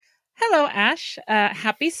Hello, Ash.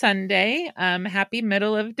 Happy Sunday. Happy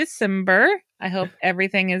middle of December. I hope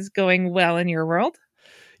everything is going well in your world.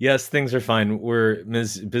 Yes, things are fine. We're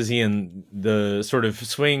busy in the sort of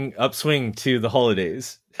upswing to the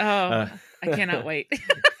holidays. Oh, Uh, I cannot wait.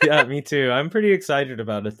 yeah, me too. I'm pretty excited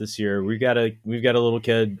about it this year. We've got a little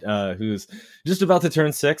kid who's just about to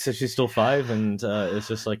turn 6, and she's still 5, and it's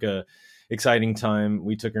just like a exciting time.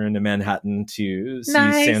 We took her into Manhattan to see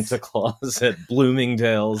Santa Nice. Claus at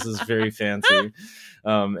Bloomingdale's. Is very fancy,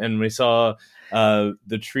 and we saw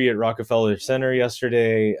the tree at Rockefeller Center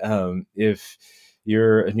yesterday. If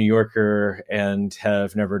you're a New Yorker and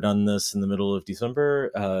have never done this in the middle of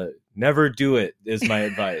December, never do it is my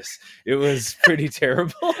advice. It was pretty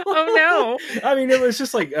terrible. Oh I mean, it was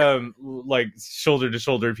just like shoulder to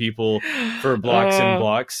shoulder people for no. blocks and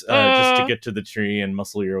blocks just to Oh, get to the tree and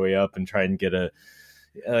muscle your way up and try and get no.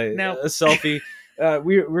 a selfie.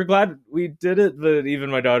 We're glad we did it, but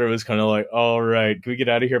even my daughter was kind of like, "All right, can we get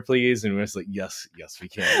out of here, please?" And we was like, "Yes, we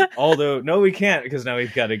can." Although, no, we can't because now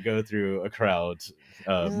we've got to go through a crowd,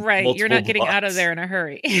 Right. You're multiple not getting out of blocks. there in a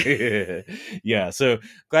hurry. Yeah, so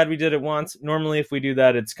glad we did it once. Normally, if we do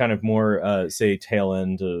that, it's kind of more, say, tail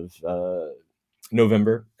end of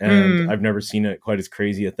November, and Mm. I've never seen it quite as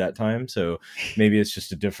crazy at that time. So maybe it's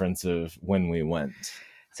just a difference of when we went.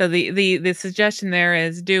 So the suggestion there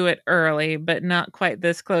is do it early, but not quite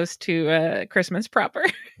this close to Christmas proper.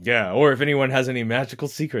 Yeah, or if anyone has any magical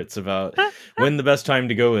secrets about when the best time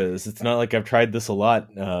to go is. It's not like I've tried this a lot,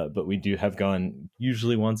 but we do have gone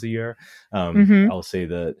usually once a year. Hmm. I'll say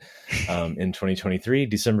that in 2023,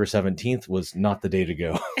 December 17th was not the day to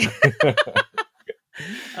go.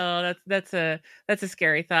 Oh, that's a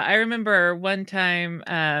scary thought. I remember one time,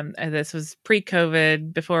 and this was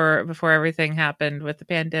pre-COVID, before everything happened with the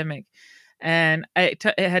pandemic, and it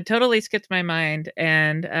had totally skipped my mind.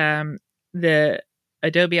 And the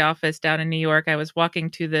Adobe office down in New York, I was walking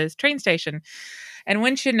to this train station, and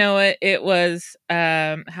wouldn't you know it, it was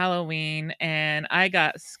Halloween, and I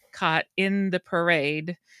got caught in the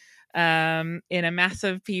parade in a mass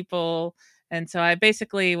of people. And so I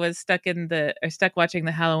basically was stuck watching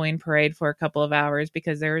the Halloween parade for a couple of hours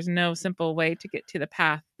because there was no simple way to get to the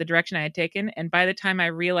direction I had taken. And by the time I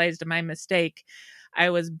realized my mistake, I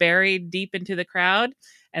was buried deep into the crowd.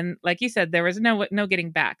 And like you said, there was no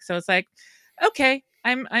getting back. So it's like, okay,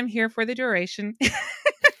 I'm here for the duration.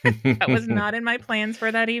 That was not in my plans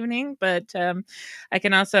for that evening, but I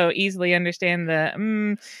can also easily understand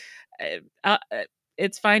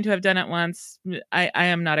it's fine to have done it once. I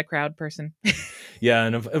am not a crowd person. Yeah,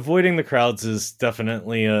 and avoiding the crowds is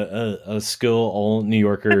definitely a skill all New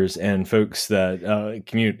Yorkers and folks that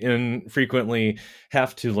commute infrequently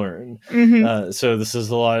have to learn. Hmm. So this is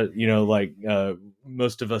a lot, like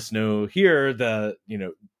most of us know here that,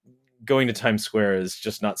 going to Times Square is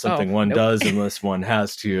just not Oh, something one nope. does unless one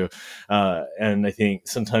has to. And I think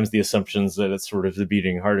sometimes the assumptions that it's sort of the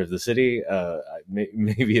beating heart of the city,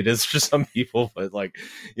 maybe it is for some people, but like,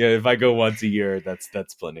 if I go once a year, that's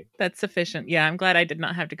plenty. That's sufficient. Yeah, I'm glad I did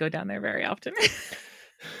not have to go down there very often.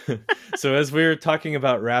 So as we're talking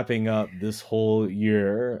about wrapping up this whole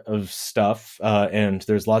year of stuff, and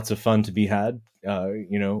there's lots of fun to be had,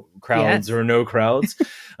 crowds Yes. or no crowds,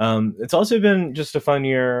 it's also been just a fun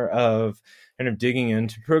year of kind of digging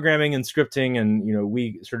into programming and scripting, and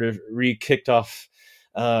we sort of re-kicked off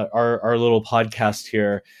our little podcast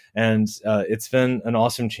here, and it's been an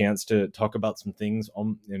awesome chance to talk about some things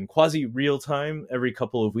in quasi real time every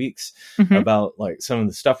couple of weeks Hmm. about like some of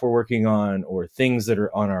the stuff we're working on or things that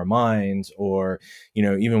are on our minds, or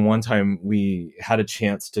even one time we had a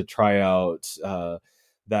chance to try out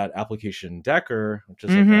that application Decker, which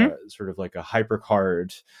is like Hmm. a sort of like a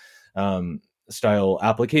hypercard style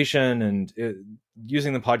application, and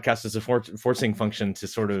using the podcast as a forcing function to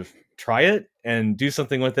sort of try it and do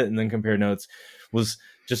something with it and then compare notes was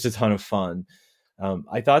just a ton of fun.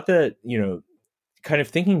 I thought that, kind of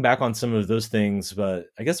thinking back on some of those things, but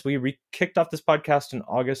I guess we kicked off this podcast in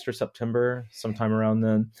August or September, sometime around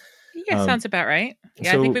then. Yeah, Um, sounds about right.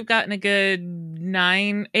 Yeah, I think so we've gotten a good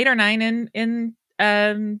 8 or 9 in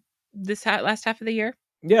this last half of the year.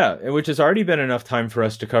 yeah, which has already been enough time for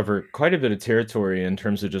us to cover quite a bit of territory in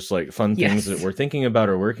terms of just like fun things that Yes. we're thinking about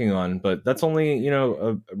or working on. But that's only,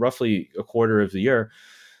 roughly a quarter of the year.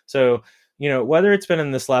 So, whether it's been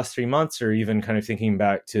in this last 3 months or even kind of thinking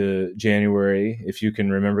back to January, if you can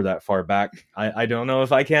remember that far back, I don't know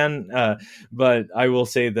if I can, but I will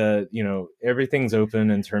say that, everything's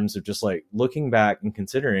open in terms of just like looking back and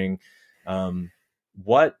considering,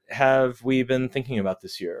 what have we been thinking about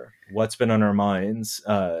this year? What's been on our minds?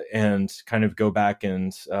 And kind of go back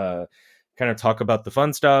and kind of talk about the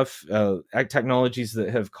fun stuff, technologies that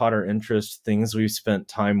have caught our interest, things we've spent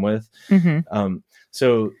time with.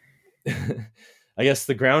 So I guess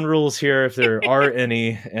the ground rules here, if there are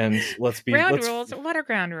any, and ground rules. What are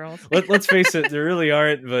ground rules? Let's face it, there really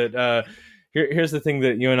aren't. But here's the thing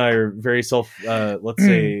that you and I are very let's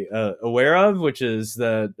say, aware of, which is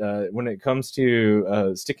that when it comes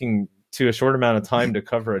to sticking to a short amount of time to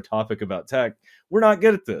cover a topic about tech, we're not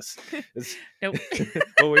good at this. Nope.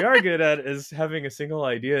 What we are good at is having a single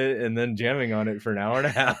idea and then jamming on it for an hour and a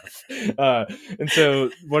half. And so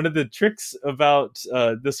one of the tricks about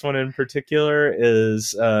this one in particular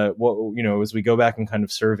is as we go back and kind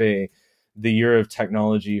of survey the year of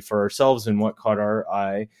technology for ourselves and what caught our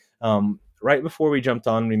eye. Right before we jumped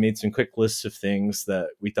on, we made some quick lists of things that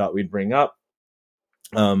we thought we'd bring up.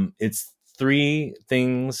 It's 3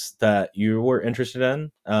 things that you were interested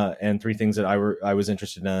in, and 3 things that I was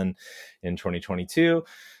interested in 2022.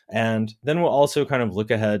 And then we'll also kind of look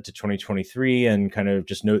ahead to 2023 and kind of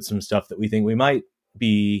just note some stuff that we think we might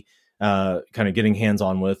be kind of getting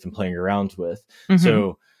hands-on with and playing around with.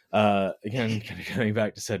 So again, kind of coming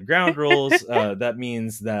back to said ground rules, that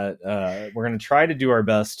means that we're going to try to do our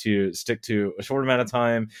best to stick to a short amount of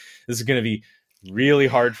time. This is going to be really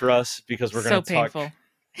hard for us because we're going to talk.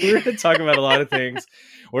 We're going to talk about a lot of things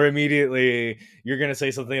where immediately you're going to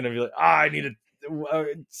say something and I'll be like, I need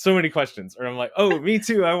so many questions. Or I'm like, oh, me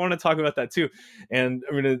too. I want to talk about that too. And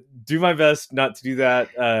I'm going to do my best not to do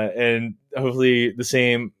that. And hopefully the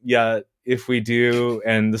same. Yeah, if we do,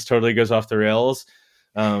 and this totally goes off the rails,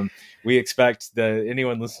 we expect that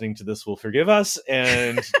anyone listening to this will forgive us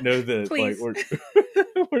and know that like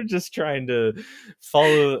we're just trying to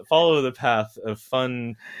follow the path of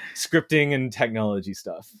fun scripting and technology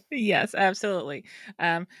stuff. Yes, absolutely.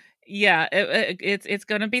 It's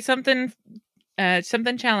going to be something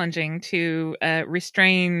challenging to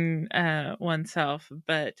restrain oneself,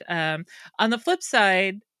 but on the flip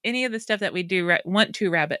side, any of the stuff that we do want to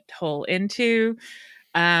rabbit hole into,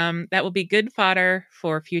 that will be good fodder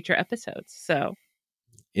for future episodes. So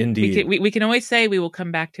indeed, we can always say we will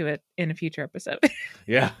come back to it in a future episode.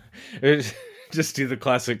 Yeah. Just do the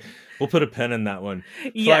classic. We'll put a pen in that one.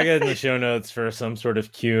 Flag it in the show notes for some sort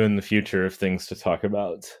of cue in the future of things to talk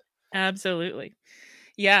about. Absolutely.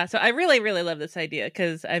 Yeah. So I really, really love this idea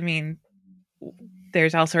because, I mean,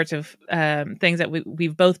 there's all sorts of things that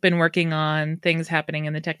we've both been working on, things happening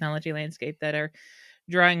in the technology landscape that are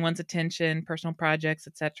drawing one's attention, personal projects,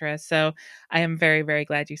 etc. So I am very, very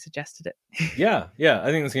glad you suggested it. Yeah.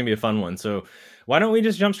 I think it's going to be a fun one. So why don't we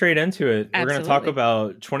just jump straight into it? Absolutely. We're going to talk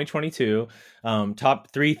about 2022,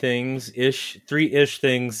 top 3 things-ish, 3-ish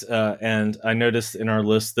things. And I noticed in our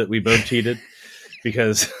list that we both cheated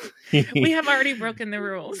because we have already broken the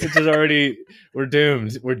rules. Which is already, we're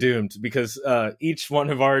doomed because each one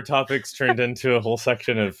of our topics turned into a whole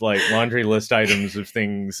section of like laundry list items of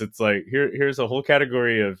things. It's like here's a whole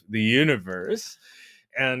category of the universe,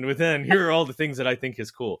 and within here are all the things that I think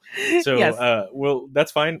is cool. So yes. Well,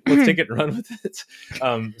 that's fine. Let's take it and run with it.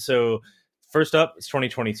 So first up is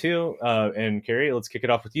 2022, and Carrie, let's kick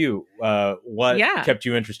it off with you. What kept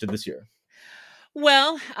you interested this year?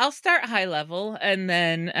 Well, I'll start high level, and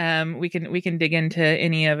then we can dig into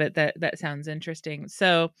any of it that sounds interesting.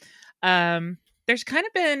 So, there's kind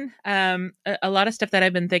of been a lot of stuff that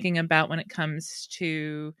I've been thinking about when it comes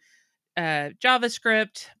to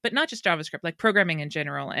JavaScript, but not just JavaScript, like programming in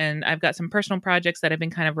general. And I've got some personal projects that I've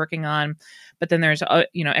been kind of working on, but then there's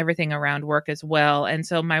everything around work as well. And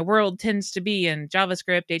so my world tends to be in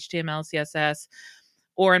JavaScript, HTML, CSS.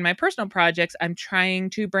 Or in my personal projects, I'm trying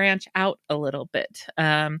to branch out a little bit.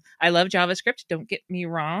 I love JavaScript, don't get me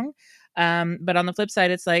wrong. But on the flip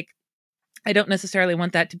side, it's like, I don't necessarily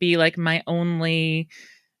want that to be like my only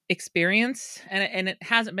experience. And it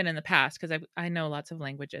hasn't been in the past because I know lots of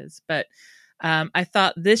languages. But I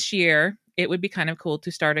thought this year it would be kind of cool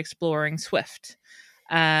to start exploring Swift.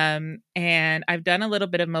 And I've done a little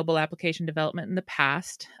bit of mobile application development in the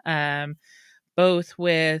past. Both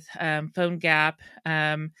with PhoneGap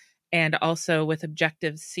and also with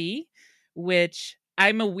Objective-C, which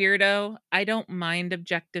I'm a weirdo. I don't mind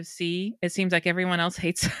Objective-C. It seems like everyone else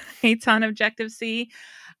hates on Objective-C.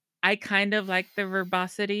 I kind of like the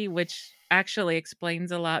verbosity, which actually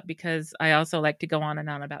explains a lot because I also like to go on and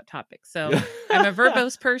on about topics. So I'm a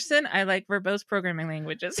verbose person. I like verbose programming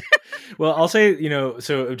languages. Well, I'll say,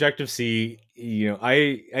 so Objective-C,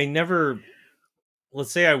 I never...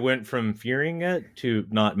 Let's say I went from fearing it to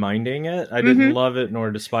not minding it. I didn't love it nor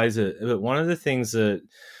despise it. But one of the things that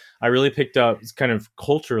I really picked up is kind of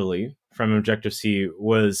culturally from Objective-C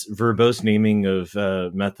was verbose naming of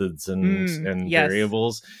methods and Yes.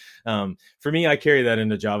 variables. For me, I carry that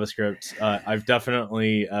into JavaScript. I've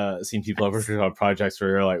definitely seen people over on projects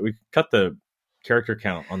where they're like, we cut the character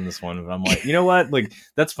count on this one, and I'm like, you know what, like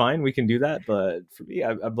that's fine, we can do that. But for me,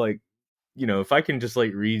 I'm like, if I can just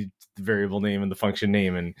like read the variable name and the function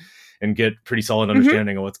name and get pretty solid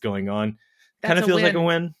understanding of what's going on, kind of feels like a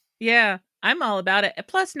win. Yeah, I'm all about it.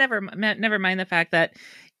 Plus, never mind the fact that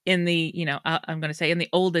in the, I'm going to say in the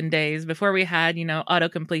olden days, before we had, auto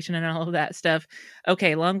completion and all of that stuff,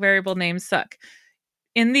 okay, long variable names suck.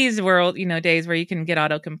 In these days where you can get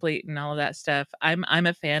autocomplete and all of that stuff, I'm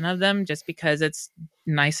a fan of them just because it's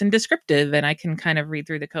nice and descriptive and I can kind of read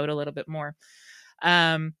through the code a little bit more.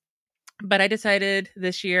 But I decided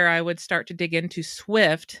this year I would start to dig into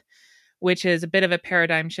Swift, which is a bit of a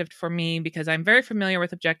paradigm shift for me because I'm very familiar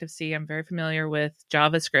with Objective-C. I'm very familiar with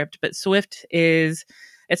JavaScript, but Swift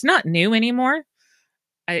it's not new anymore.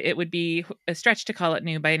 It would be a stretch to call it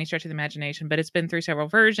new by any stretch of the imagination, but it's been through several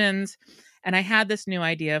versions. And I had this new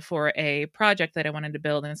idea for a project that I wanted to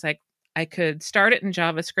build. And it's like, I could start it in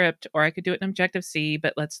JavaScript or I could do it in Objective-C,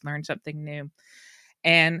 but let's learn something new.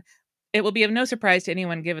 And it will be of no surprise to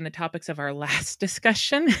anyone given the topics of our last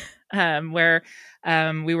discussion, where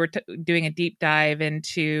we were doing a deep dive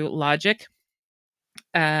into Logic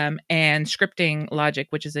and scripting Logic,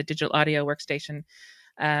 which is a digital audio workstation.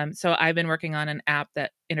 So I've been working on an app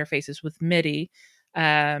that interfaces with MIDI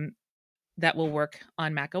that will work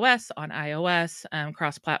on macOS, on iOS,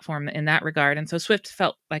 cross-platform in that regard. And so Swift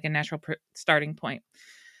felt like a natural starting point.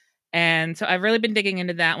 And so I've really been digging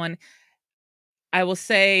into that one. I will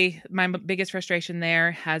say my biggest frustration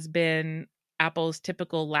there has been Apple's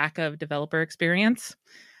typical lack of developer experience,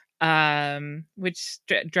 which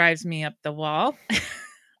drives me up the wall.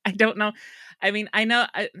 I don't know. I mean, I know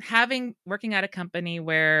working at a company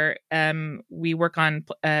where we work on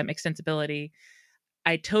extensibility,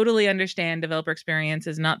 I totally understand developer experience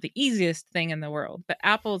is not the easiest thing in the world, but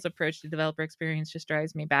Apple's approach to developer experience just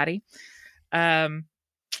drives me batty.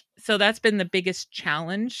 So that's been the biggest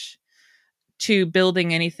challenge to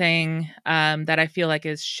building anything that I feel like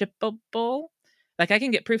is shippable. Like I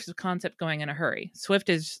can get proofs of concept going in a hurry. Swift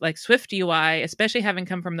is like Swift UI, especially having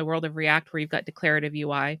come from the world of React where you've got declarative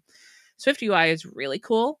UI. Swift UI is really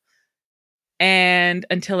cool. And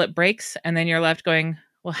until it breaks, and then you're left going,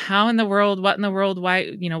 well, how in the world, what in the world,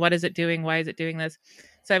 why, what is it doing? Why is it doing this?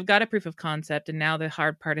 So I've got a proof of concept. And now the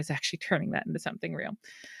hard part is actually turning that into something real.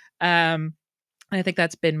 And I think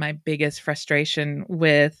that's been my biggest frustration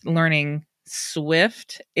with learning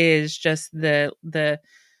Swift is just the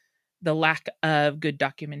lack of good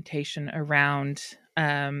documentation around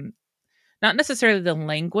not necessarily the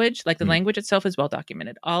language, like the language itself is well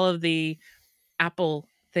documented. All of the Apple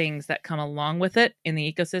things that come along with it in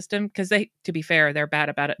the ecosystem, because to be fair, they're bad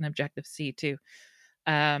about it in Objective-C too.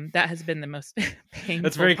 That has been the most painful.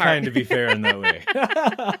 That's very kind to be fair in that way.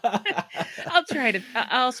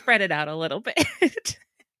 I'll spread it out a little bit.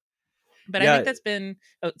 But yeah. I think that's been.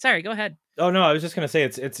 Oh, sorry. Go ahead. Oh no, I was just gonna say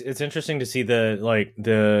it's interesting to see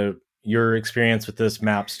your experience with this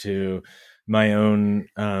maps to my own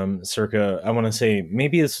circa. I want to say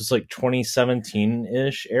maybe this was like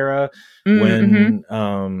 2017-ish era when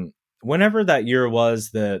whenever that year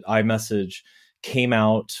was that iMessage came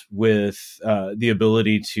out with the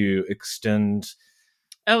ability to extend.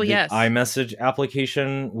 Oh, yes. iMessage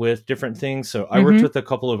application with different things. So I worked with a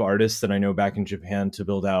couple of artists that I know back in Japan to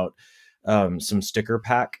build out some sticker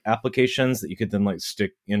pack applications that you could then like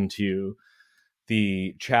stick into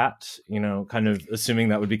the chat, kind of assuming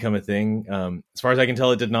that would become a thing. As far as I can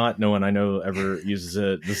tell, it did not. No one I know ever uses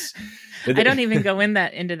it. I don't even go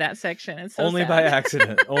into that section. It's so only sad. By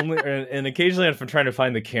accident. And occasionally if I'm trying to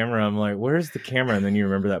find the camera, I'm like, where's the camera? And then you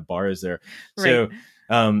remember that bar is there. Right. So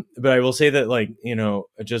but I will say that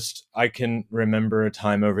I can remember a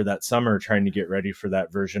time over that summer trying to get ready for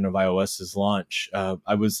that version of iOS's launch.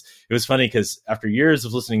 It was funny because after years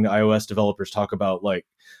of listening to iOS developers talk about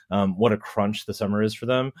what a crunch the summer is for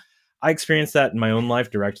them, I experienced that in my own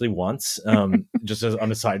life directly once, just as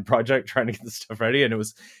on a side project trying to get this stuff ready. And it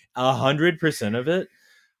was 100% of it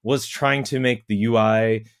was trying to make the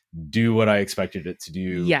UI do what I expected it to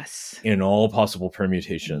do. Yes. In all possible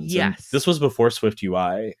permutations. Yes. And this was before Swift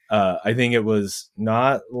UI. I think it was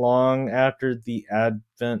not long after the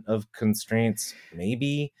advent of constraints,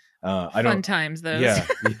 maybe. Fun times, those. Yeah.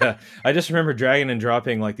 I just remember dragging and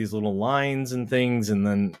dropping like these little lines and things, and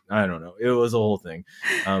then I don't know. It was a whole thing.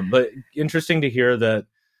 But interesting to hear that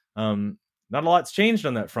not a lot's changed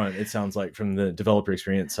on that front, it sounds like, from the developer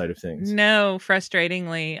experience side of things. No,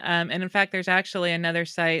 frustratingly. And in fact, there's actually another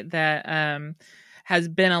site that has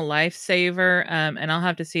been a lifesaver. And I'll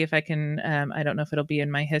have to see if I can, I don't know if it'll be in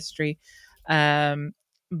my history,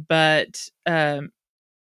 but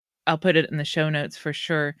I'll put it in the show notes for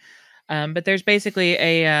sure. But there's basically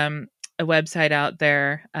a website out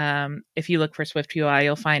there. If you look for Swift UI,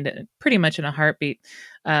 you'll find it pretty much in a heartbeat,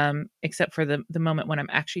 except for the moment when I'm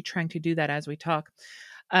actually trying to do that as we talk.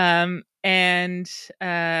 And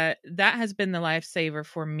that has been the lifesaver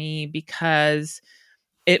for me because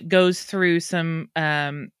it goes through some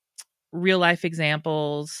real life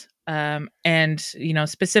examples, and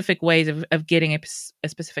specific ways of getting a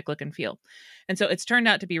specific look and feel. And so it's turned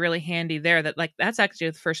out to be really handy there. That like that's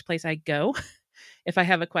actually the first place I go if I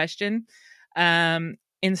have a question,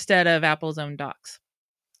 instead of Apple's own docs.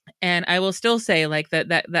 And I will still say like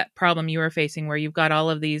that problem you were facing where you've got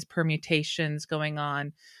all of these permutations going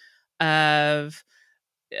on of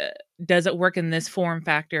does it work in this form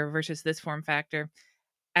factor versus this form factor?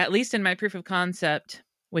 At least in my proof of concept,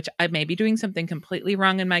 which I may be doing something completely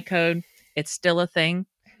wrong in my code, it's still a thing,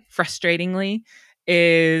 frustratingly,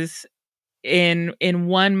 is in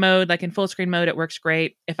one mode, like in full screen mode, it works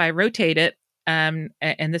great. If I rotate it, and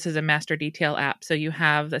this is a master detail app, so you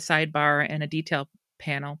have the sidebar and a detail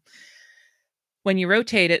panel. When you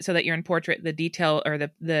rotate it so that you're in portrait, the detail or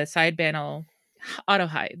the side panel auto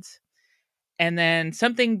hides. And then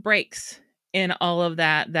something breaks in all of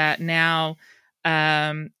that now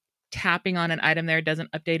tapping on an item there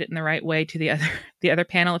doesn't update it in the right way to the other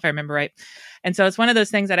panel, if I remember right. And so it's one of those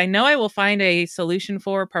things that I know I will find a solution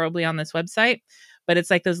for probably on this website, but it's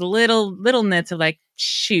like those little nits of like,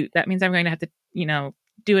 shoot, that means I'm going to have to,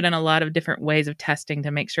 do it in a lot of different ways of testing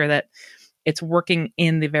to make sure that it's working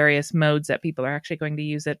in the various modes that people are actually going to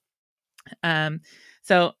use it.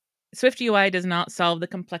 So Swift UI does not solve the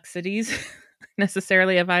complexities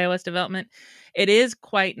necessarily of iOS development. It is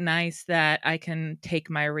quite nice that I can take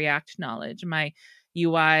my React knowledge, my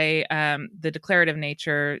UI, the declarative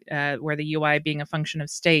nature, where the UI being a function of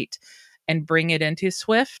state, and bring it into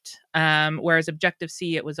Swift. Whereas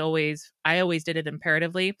Objective-C, I always did it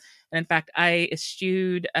imperatively. And in fact, I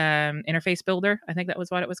eschewed Interface Builder. I think that was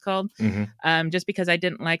what it was called. Mm-hmm. Just because I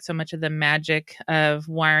didn't like so much of the magic of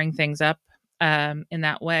wiring things up in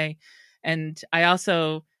that way. And I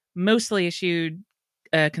also mostly eschewed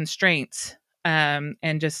constraints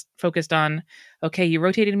and just focused on, okay, you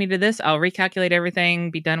rotated me to this, I'll recalculate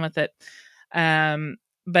everything, be done with it.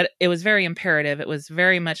 But it was very imperative. It was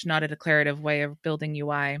very much not a declarative way of building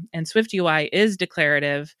UI. And Swift UI is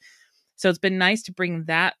declarative. So it's been nice to bring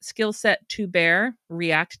that skill set to bear.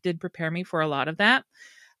 React did prepare me for a lot of that.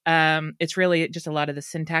 It's really just a lot of the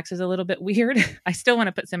syntax is a little bit weird. I still want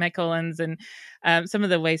to put semicolons, and some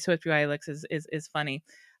of the way Swift UI looks is funny.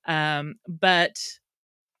 But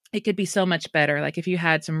it could be so much better. Like if you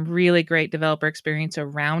had some really great developer experience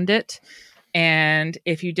around it, and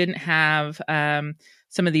if you didn't have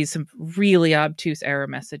some really obtuse error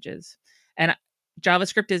messages. And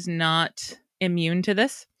JavaScript is not immune to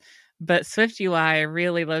this, but Swift UI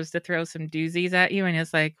really loves to throw some doozies at you, and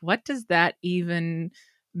it's like, what does that even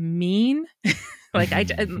mean? Like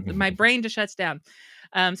my brain just shuts down.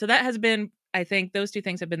 So that has been, I think those two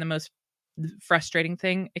things have been the most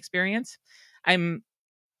frustrating experience. I'm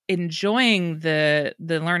enjoying the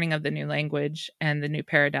learning of the new language and the new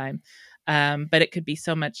paradigm, but it could be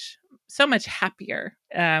so much happier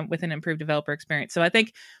with an improved developer experience. So I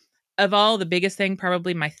think of all, the biggest thing,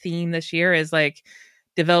 probably my theme this year is like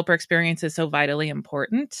developer experience is so vitally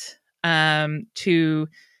important to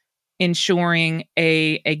ensuring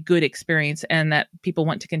a good experience, and that people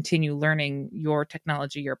want to continue learning your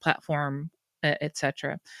technology, your platform,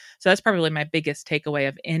 etc. So that's probably my biggest takeaway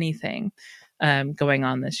of anything going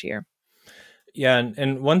on this year. Yeah,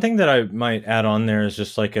 and one thing that I might add on there is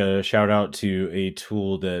just like a shout out to a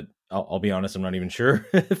tool that I'll be honest, I'm not even sure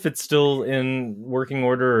if it's still in working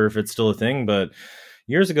order or if it's still a thing. But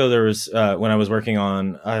years ago, there was when I was working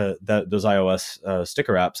on those iOS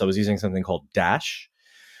sticker apps, I was using something called Dash.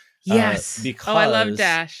 Yes. Because, I love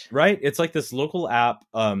Dash. Right? It's like this local app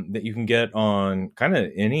that you can get on kind of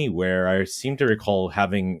anywhere. I seem to recall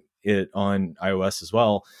having it on iOS as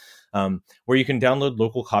well, where you can download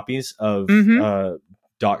local copies of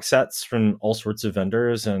doc sets from all sorts of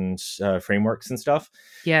vendors and frameworks and stuff.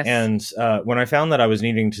 Yes. And when I found that I was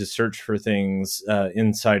needing to search for things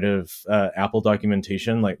inside of Apple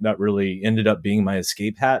documentation, like that really ended up being my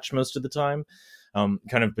escape hatch most of the time.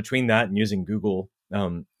 Kind of between that and using Google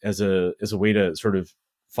as a way to sort of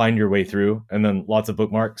find your way through, and then lots of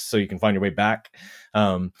bookmarks so you can find your way back.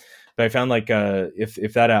 But I found like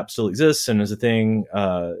if that app still exists and is a thing,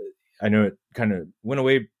 I know it kind of went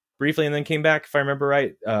away briefly and then came back, if I remember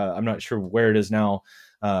right. I'm not sure where it is now.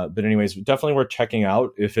 But anyways, definitely worth checking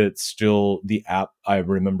out if it's still the app I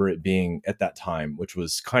remember it being at that time, which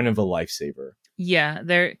was kind of a lifesaver. Yeah,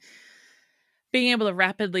 they're being able to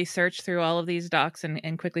rapidly search through all of these docs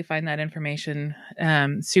and quickly find that information,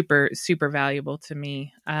 super super valuable to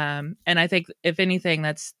me. And I think if anything,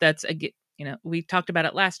 that's a, we talked about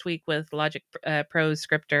it last week with Logic Pro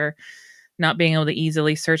Scripter not being able to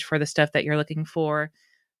easily search for the stuff that you're looking for.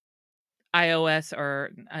 iOS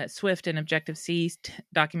or Swift and Objective-C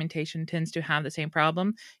documentation tends to have the same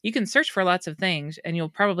problem. You can search for lots of things and you'll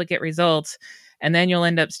probably get results, and then you'll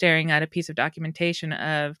end up staring at a piece of documentation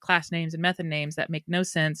of class names and method names that make no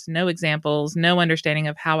sense, no examples, no understanding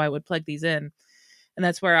of how I would plug these in. And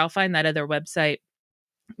that's where I'll find that other website,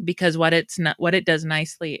 because what it does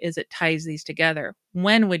nicely is it ties these together.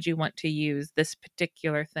 When would you want to use this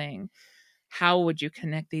particular thing? How would you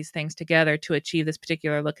connect these things together to achieve this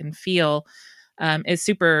particular look and feel, is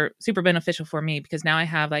super, super beneficial for me, because now I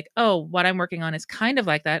have like, oh, what I'm working on is kind of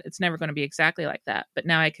like that. It's never going to be exactly like that, but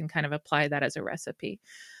now I can kind of apply that as a recipe.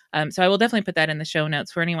 So I will definitely put that in the show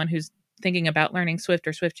notes for anyone who's thinking about learning Swift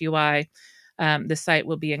or Swift UI. The site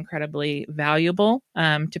will be incredibly valuable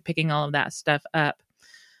to picking all of that stuff up.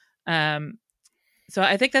 So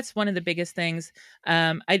I think that's one of the biggest things.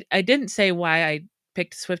 I didn't say why I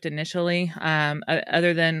picked Swift initially,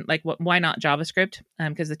 other than like, why not JavaScript?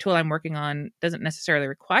 Because the tool I'm working on doesn't necessarily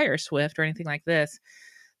require Swift or anything like this.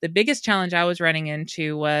 The biggest challenge I was running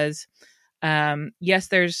into was, yes,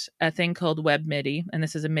 there's a thing called Web MIDI, and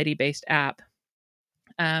this is a MIDI-based app.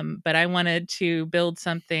 But I wanted to build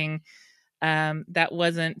something that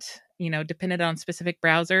wasn't, dependent on specific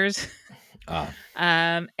browsers.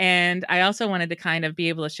 And I also wanted to kind of be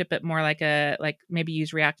able to ship it more like maybe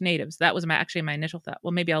use React Native. So that was my initial thought.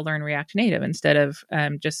 Well, maybe I'll learn React Native instead of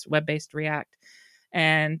just web-based React.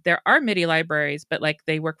 And there are MIDI libraries, but like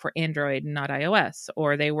they work for Android and not iOS,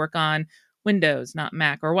 or they work on Windows, not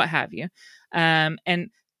Mac, or what have you. And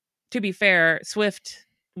to be fair, Swift,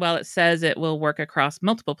 while it says it will work across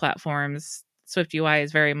multiple platforms, Swift UI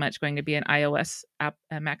is very much going to be an iOS app,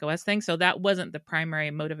 a Mac OS thing. So that wasn't the primary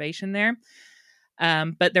motivation there.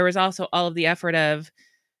 But there was also all of the effort of,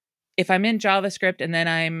 if I'm in JavaScript and then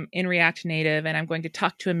I'm in React Native and I'm going to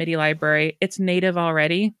talk to a MIDI library, it's native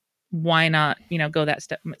already. Why not, go that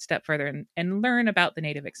step further and learn about the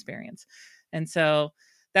native experience? And so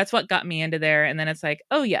that's what got me into there. And then it's like,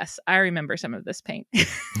 oh yes, I remember some of this pain.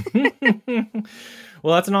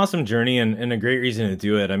 Well, that's an awesome journey and a great reason to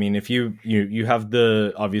do it. I mean, if you have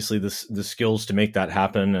obviously the skills to make that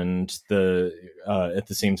happen, and at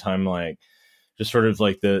the same time, like, just sort of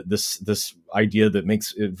like this idea that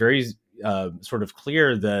makes it very sort of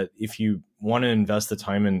clear that if you want to invest the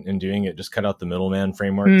time in doing it, just cut out the middleman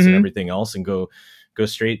frameworks and everything else, and go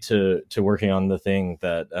straight to working on the thing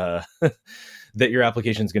that that your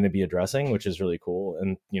application is going to be addressing, which is really cool.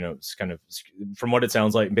 And it's kind of, from what it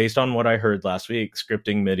sounds like, based on what I heard last week,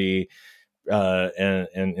 scripting MIDI and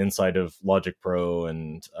inside of Logic Pro,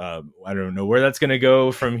 and I don't know where that's going to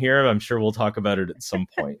go from here. I'm sure we'll talk about it at some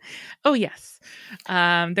point. Oh yes,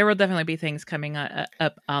 there will definitely be things coming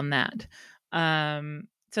up on that.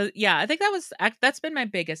 So yeah, I think that's been my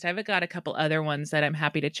biggest. I've got a couple other ones that I'm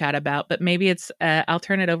happy to chat about, but maybe I'll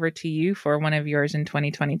turn it over to you for one of yours in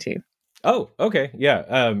 2022. Oh, okay.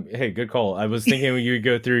 Yeah. Hey, good call. I was thinking you would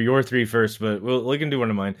go through your three first, but we can do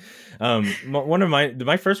one of mine. One of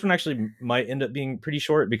my first one actually might end up being pretty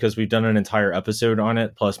short, because we've done an entire episode on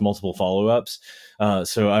it, plus multiple follow-ups.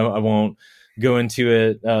 So I won't go into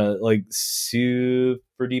it like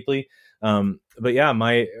super deeply. But yeah,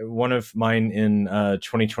 one of mine in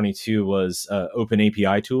 2022 was open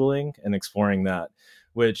API tooling and exploring that,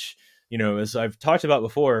 which, as I've talked about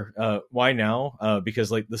before, why now?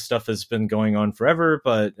 Because like this stuff has been going on forever,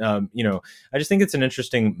 but I just think it's an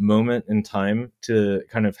interesting moment in time to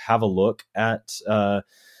kind of have a look at the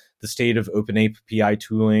state of open API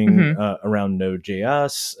tooling around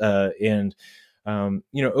Node.js, and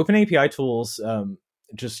open API tools, or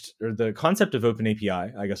the concept of open API,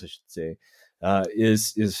 I guess I should say,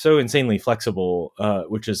 is so insanely flexible,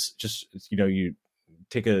 which is just, you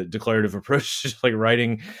take a declarative approach, just like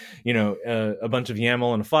writing, a bunch of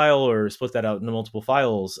YAML in a file, or split that out into multiple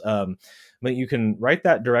files. But you can write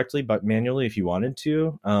that directly, but manually if you wanted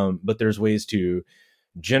to. But there's ways to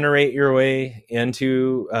generate your way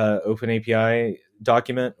into Open API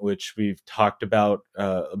document, which we've talked about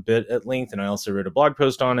a bit at length. And I also wrote a blog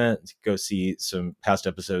post on it. Go see some past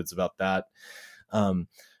episodes about that.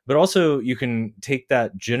 But also you can take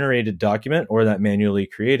that generated document or that manually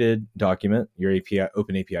created document, your API,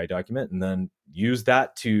 Open API document, and then use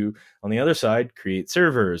that to, on the other side, create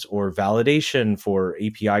servers or validation for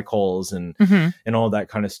API calls and all that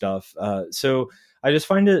kind of stuff. So I just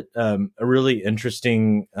find it a really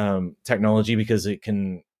interesting technology because it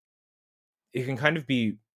can kind of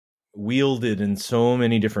be wielded in so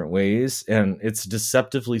many different ways, and it's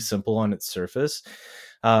deceptively simple on its surface.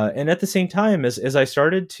 And at the same time, as I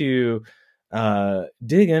started to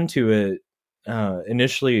dig into it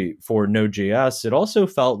initially for Node.js, it also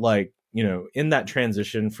felt like, in that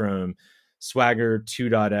transition from Swagger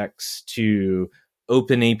 2.x to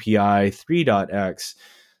OpenAPI 3.x,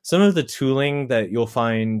 some of the tooling that you'll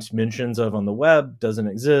find mentions of on the web doesn't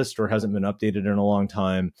exist or hasn't been updated in a long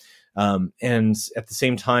time. And at the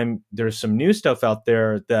same time, there's some new stuff out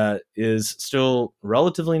there that is still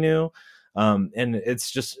relatively new. And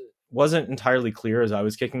it's just wasn't entirely clear as I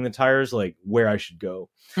was kicking the tires, like where I should go.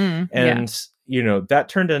 And, that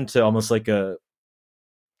turned into almost like a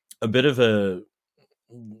bit of a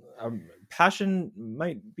passion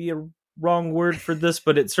might be a wrong word for this,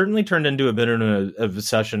 but it certainly turned into a bit of a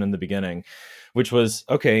session in the beginning, which was,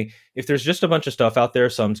 okay, if there's just a bunch of stuff out there,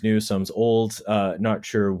 some's new, some's old, not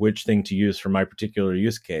sure which thing to use for my particular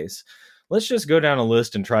use case, let's just go down a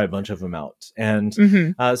list and try a bunch of them out. And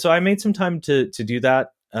so I made some time to do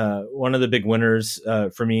that. One of the big winners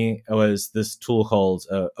for me was this tool called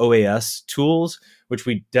OAS Tools, which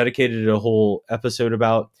we dedicated a whole episode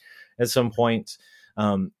about at some point.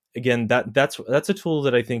 Again, that's a tool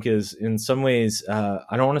that I think is in some ways,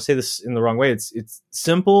 I don't want to say this in the wrong way. It's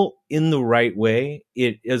simple in the right way.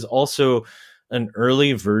 It is also an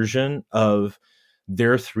early version of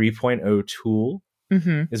their 3.0 tool,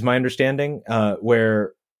 is my understanding,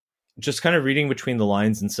 where just kind of reading between the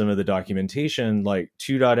lines in some of the documentation, like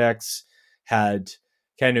 2.x had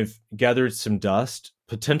kind of gathered some dust,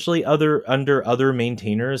 potentially under other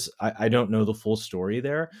maintainers. I don't know the full story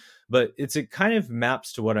there, but it kind of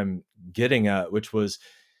maps to what I'm getting at, which was,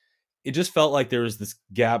 it just felt like there was this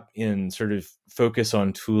gap in sort of focus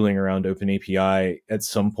on tooling around OpenAPI at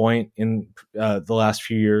some point in the last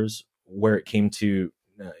few years, where it came to,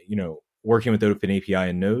 working with OpenAPI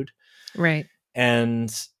and Node. Right.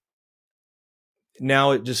 And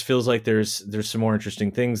now it just feels like there's some more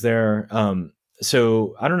interesting things there.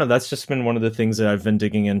 So I don't know. That's just been one of the things that I've been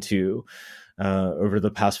digging into over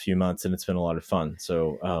the past few months, and it's been a lot of fun.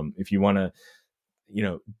 So if you want to,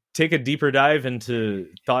 take a deeper dive into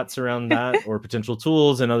thoughts around that or potential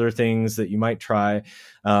tools and other things that you might try,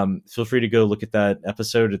 feel free to go look at that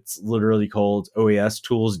episode. It's literally called OAS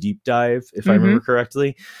Tools Deep Dive, if I remember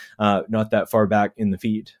correctly, not that far back in the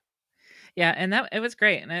feed. Yeah, and it was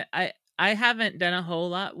great. And I haven't done a whole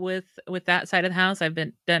lot with that side of the house. I've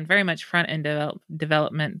done very much front end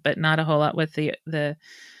development, but not a whole lot with the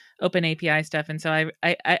Open API stuff. And so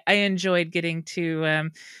I enjoyed getting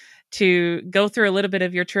to go through a little bit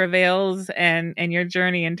of your travails and your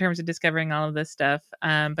journey in terms of discovering all of this stuff,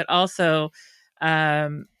 but also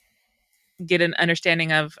get an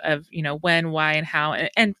understanding of when, why, and how,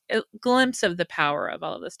 and a glimpse of the power of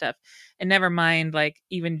all of this stuff. And never mind, like,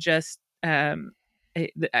 even just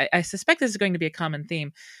I suspect this is going to be a common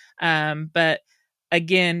theme, but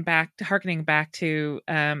again, harkening back to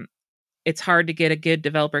it's hard to get a good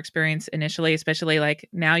developer experience initially, especially like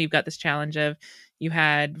now you've got this challenge of you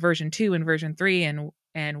had version 2 and version 3,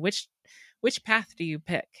 and which path do you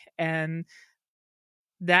pick? And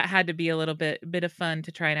that had to be a little bit of fun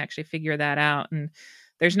to try and actually figure that out. And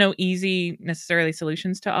there's no easy necessarily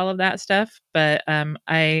solutions to all of that stuff, but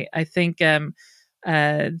I think the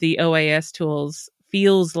OAS tools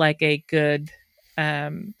feels like a good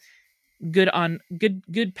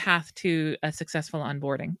path to a successful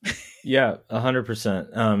onboarding. Yeah,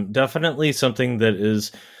 100%. Definitely something that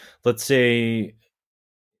is, let's say,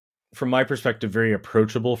 from my perspective, very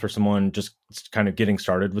approachable for someone just kind of getting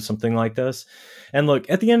started with something like this. And look,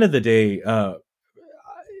 at the end of the day,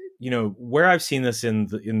 where I've seen this in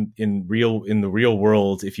the real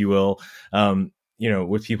world, if you will,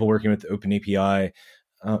 with people working with OpenAPI,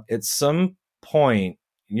 at some point,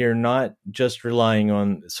 you're not just relying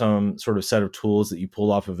on some sort of set of tools that you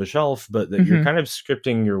pull off of a shelf, but that you're kind of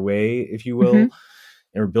scripting your way, if you will,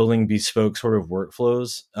 or building bespoke sort of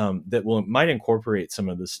workflows that might incorporate some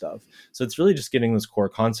of this stuff. So it's really just getting those core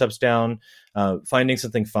concepts down, finding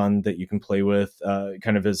something fun that you can play with,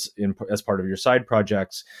 kind of as part of your side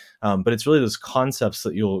projects. But it's really those concepts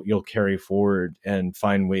that you'll carry forward and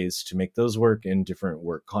find ways to make those work in different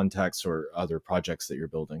work contexts or other projects that you're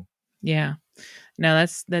building. Yeah, no,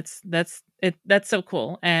 that's it. That's so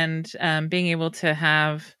cool. And being able to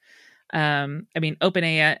have,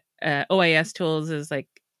 OpenAI OAS tools is like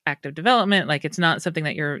active development. Like it's not something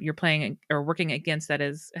that you're playing or working against that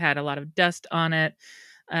has had a lot of dust on it.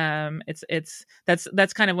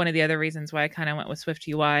 That's kind of one of the other reasons why I kind of went with Swift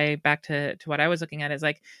UI back to what I was looking at is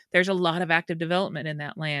like there's a lot of active development in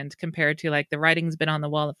that land compared to like the writing's been on the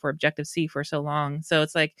wall for Objective-C for so long. So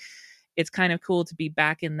it's like it's kind of cool to be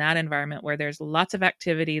back in that environment where there's lots of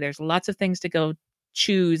activity, there's lots of things to go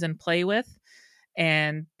choose and play with.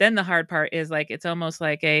 And then the hard part is like it's almost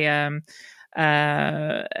like a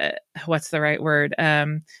what's the right word?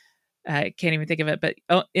 I can't even think of it, but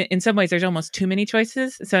in some ways there's almost too many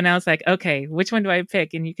choices. So now it's like, okay, which one do I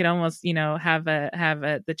pick? And you can almost, have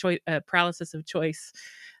the choice, paralysis of choice,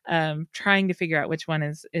 trying to figure out which one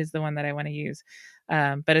is the one that I want to use.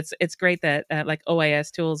 But it's great that like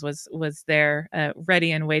OIS Tools was there,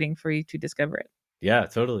 ready and waiting for you to discover it. Yeah,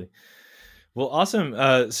 totally. Well,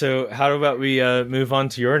 awesome. So how about we move on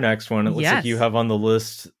to your next one? It looks like you have on the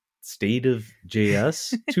list State of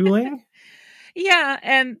JS tooling. Yeah,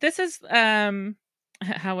 and this is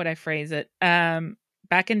how would I phrase it?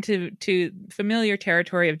 Back into familiar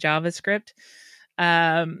territory of JavaScript.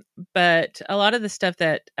 But a lot of the stuff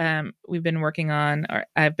that we've been working on, or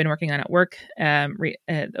I've been working on at work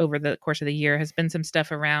over the course of the year, has been some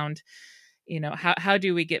stuff around, how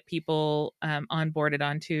do we get people onboarded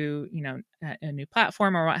onto, a new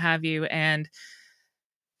platform or what have you. And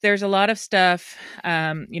there's a lot of stuff,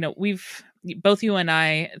 we've both you and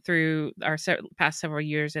I through our past several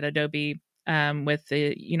years at Adobe with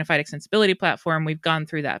the Unified Extensibility Platform, we've gone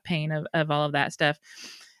through that pain of all of that stuff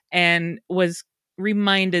and was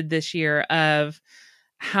reminded this year of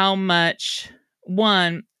how much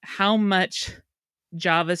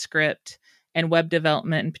JavaScript and web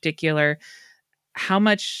development in particular, how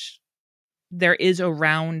much there is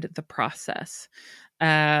around the process.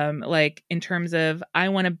 Like in terms of, I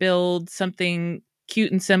want to build something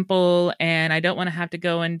cute and simple and I don't want to have to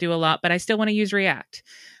go and do a lot, but I still want to use React,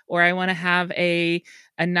 or I want to have a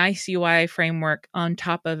nice UI framework on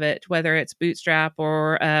top of it, whether it's Bootstrap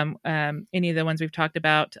or any of the ones we've talked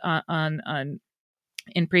about on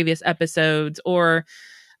in previous episodes, or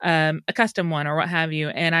a custom one or what have you.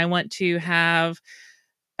 And I want to have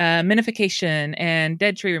minification and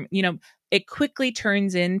dead tree, it quickly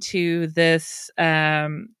turns into this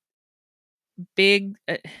big,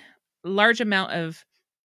 large amount of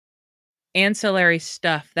ancillary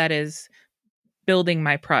stuff that is building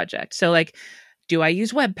my project. So like, do I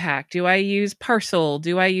use Webpack? Do I use Parcel?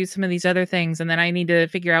 Do I use some of these other things? And then I need to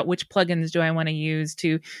figure out which plugins do I want to use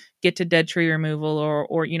to get to dead tree removal,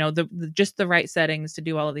 or just the right settings to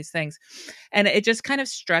do all of these things. And it just kind of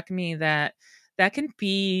struck me that can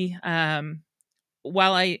be,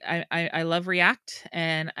 while I love React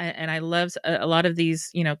and I love a lot of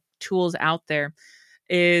these, tools out there,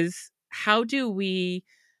 is how do we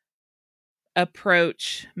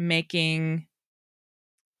approach making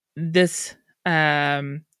this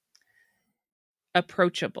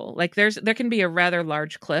approachable? Like there can be a rather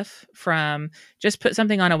large cliff from just put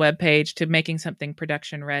something on a web page to making something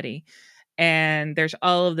production ready. And there's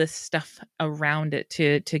all of this stuff around it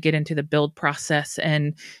to get into the build process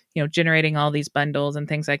and, generating all these bundles and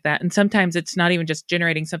things like that. And sometimes it's not even just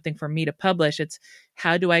generating something for me to publish. It's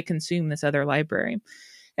how do I consume this other library?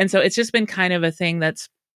 And so it's just been kind of a thing that's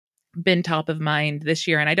been top of mind this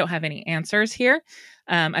year. And I don't have any answers here.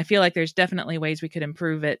 I feel like there's definitely ways we could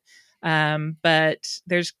improve it. But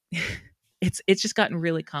there's, it's just gotten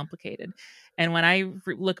really complicated. And when I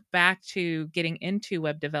look back to getting into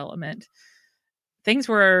web development, things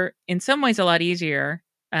were in some ways a lot easier.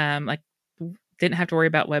 Like didn't have to worry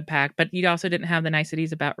about Webpack, but you also didn't have the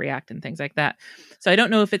niceties about React and things like that. So I don't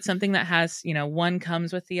know if it's something that has, one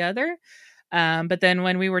comes with the other. But then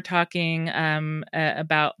when we were talking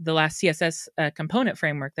about the last CSS component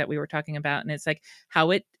framework that we were talking about, and it's like how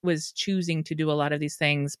it was choosing to do a lot of these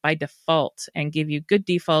things by default and give you good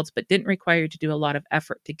defaults, but didn't require you to do a lot of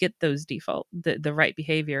effort to get those the right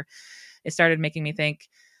behavior. It started making me think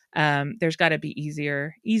there's got to be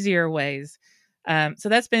easier ways. So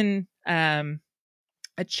that's been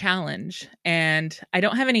a challenge, and I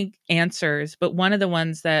don't have any answers, but one of the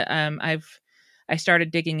ones that I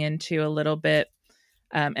started digging into a little bit,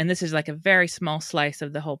 and this is like a very small slice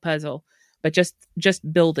of the whole puzzle, but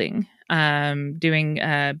just building, building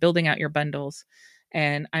out your bundles.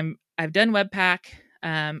 And I've done Webpack.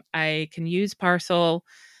 I can use Parcel,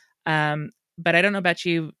 but I don't know about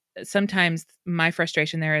you. Sometimes my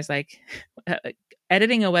frustration there is like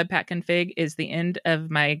editing a Webpack config is the end of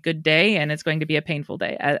my good day, and it's going to be a painful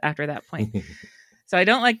day after that point. So I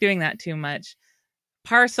don't like doing that too much.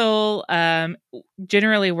 Parcel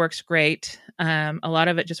generally works great. A lot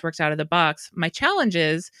of it just works out of the box. My challenge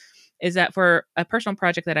is is that for a personal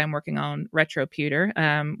project that I'm working on,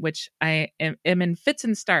 RetroPuter, which I am in fits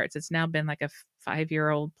and starts. It's now been like a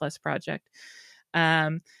 5-year-old plus project.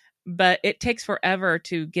 But it takes forever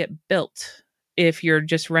to get built if you're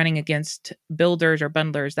just running against builders or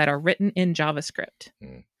bundlers that are written in JavaScript.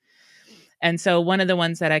 And so one of the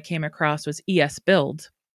ones that I came across was ESBuild,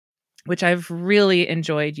 which I've really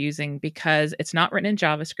enjoyed using because it's not written in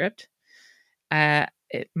JavaScript.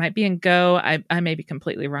 It might be in Go. I may be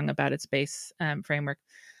completely wrong about its base framework,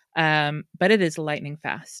 but it is lightning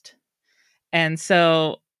fast. And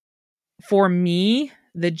so for me,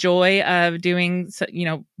 the joy of doing,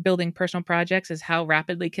 building personal projects is how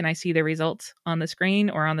rapidly can I see the results on the screen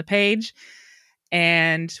or on the page.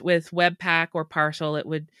 And with Webpack or Parcel, it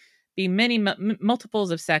would be many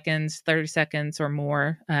multiples of seconds, 30 seconds or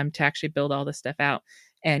more, to actually build all this stuff out.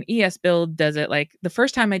 And ESBuild does it like the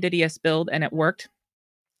first time I did ESBuild and it worked.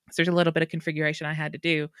 So there's a little bit of configuration I had to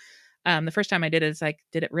do. The first time I did it, it's like,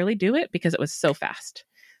 did it really do it? Because it was so fast.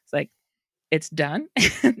 It's like, it's done.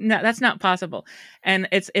 No, that's not possible. And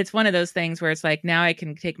it's one of those things where it's like, now I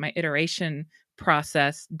can take my iteration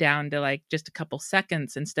process down to like just a couple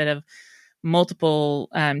seconds instead of multiple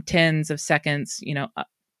tens of seconds,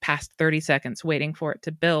 past 30 seconds waiting for it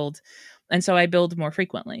to build. And so I build more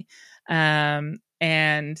frequently. And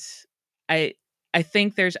I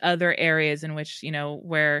think there's other areas in which,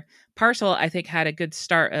 where Parcel, I think, had a good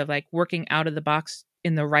start of like working out of the box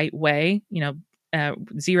in the right way,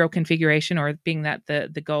 zero configuration or being that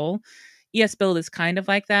the goal. ESBuild is kind of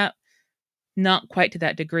like that, not quite to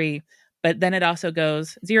that degree, but then it also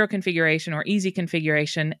goes zero configuration or easy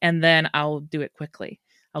configuration, and then I'll do it quickly.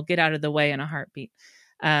 I'll get out of the way in a heartbeat.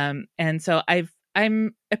 And so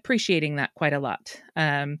I'm appreciating that quite a lot.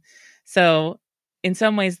 So in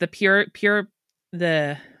some ways, what's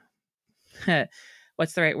the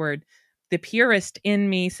right word? The purist in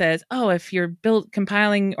me says, oh, if you're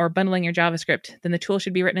compiling or bundling your JavaScript, then the tool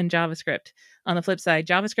should be written in JavaScript. On the flip side,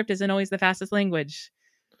 JavaScript isn't always the fastest language.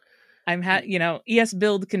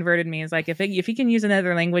 ESBuild converted me as like, if you can use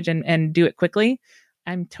another language and do it quickly,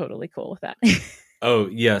 I'm totally cool with that. Oh,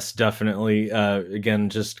 yes, definitely. Again,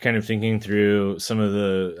 just kind of thinking through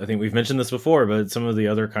I think we've mentioned this before, but some of the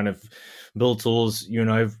other kind of build tools,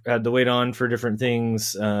 I've had to wait on for different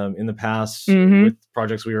things in the past with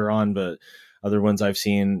projects we were on, but other ones I've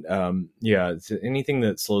seen, anything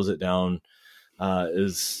that slows it down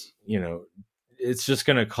is, it's just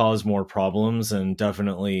going to cause more problems. And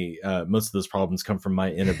definitely most of those problems come from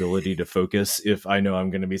my inability to focus if I know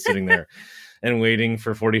I'm going to be sitting there and waiting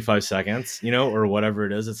for 45 seconds, or whatever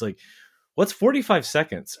it is. It's like, what's 45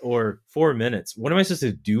 seconds or 4 minutes? What am I supposed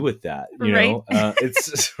to do with that?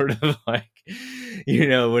 It's sort of like,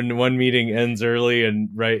 when one meeting ends early and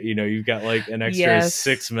you've got like an extra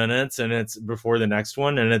 6 minutes and it's before the next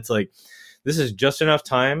one. And it's like, this is just enough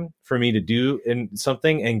time for me to do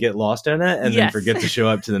something and get lost in it and then forget to show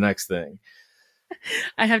up to the next thing.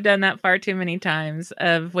 I have done that far too many times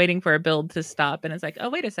of waiting for a build to stop. And it's like, oh,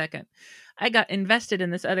 wait a second. I got invested in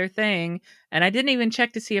this other thing and I didn't even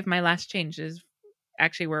check to see if my last changes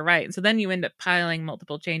actually were right. And so then you end up piling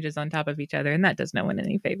multiple changes on top of each other, and that does no one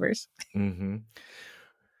any favors. Mm-hmm.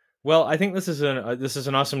 Well, I think this is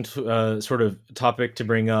an awesome sort of topic to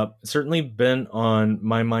bring up. Certainly been on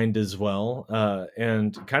my mind as well,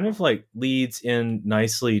 and kind of like leads in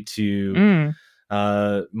nicely to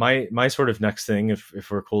my sort of next thing, if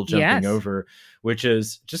we're cool jumping over, which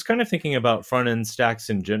is just kind of thinking about front end stacks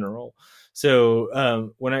in general.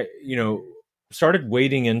 So when I started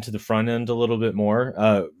wading into the front end a little bit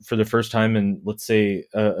more for the first time in, let's say,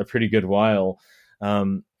 a pretty good while,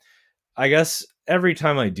 I guess every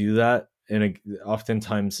time I do that, and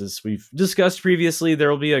oftentimes, as we've discussed previously, there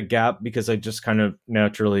will be a gap because I just kind of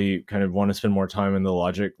naturally kind of want to spend more time in the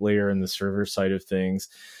logic layer and the server side of things.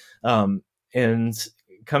 And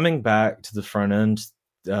coming back to the front end,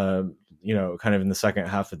 kind of in the second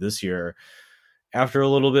half of this year, after a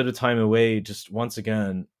little bit of time away, just once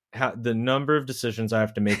again, the number of decisions I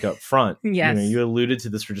have to make up front. Yes. You alluded to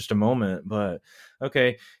this for just a moment, but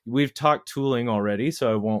okay, we've talked tooling already,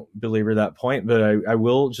 so I won't belabor that point, but I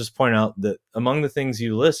will just point out that among the things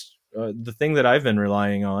you list, the thing that I've been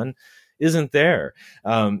relying on isn't there.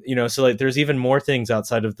 So like there's even more things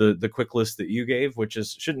outside of the quick list that you gave, which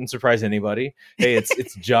shouldn't surprise anybody. Hey, it's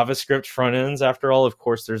JavaScript front ends after all. Of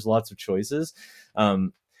course, there's lots of choices.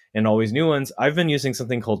 And always new ones. I've been using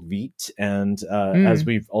something called Vite, and as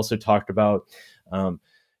we've also talked about,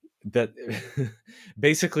 that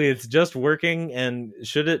basically it's just working, and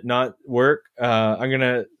should it not work, I'm going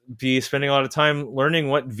to be spending a lot of time learning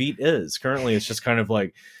what Vite is. Currently, it's just kind of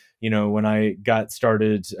like, when I got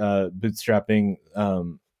started bootstrapping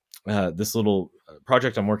this little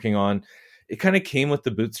project I'm working on, it kind of came with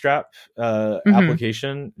the Bootstrap Mm-hmm.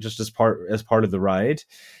 application just as part of the ride,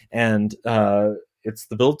 and it's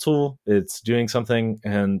the build tool. It's doing something,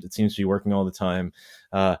 and it seems to be working all the time.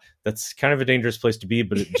 That's kind of a dangerous place to be,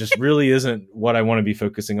 but it just really isn't what I want to be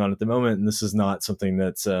focusing on at the moment. And this is not something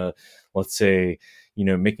that's, let's say,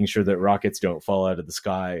 making sure that rockets don't fall out of the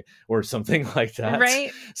sky or something like that.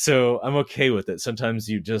 Right. So I'm okay with it. Sometimes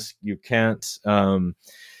you can't.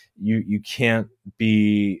 You can't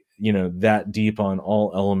be that deep on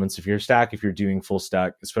all elements of your stack if you're doing full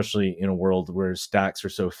stack, especially in a world where stacks are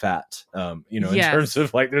so fat, in terms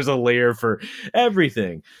of like there's a layer for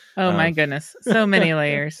everything. Oh my goodness, so many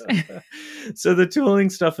layers. So the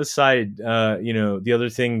tooling stuff aside, the other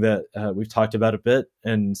thing that we've talked about a bit,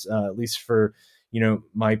 and at least for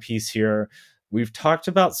my piece here, we've talked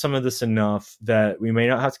about some of this enough that we may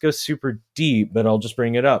not have to go super deep, but I'll just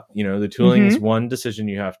bring it up. The tooling is one decision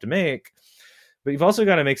you have to make, but you've also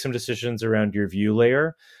got to make some decisions around your view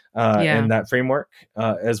layer and that framework,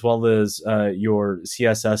 as well as your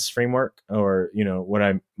CSS framework, or, what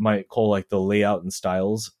I might call like the layout and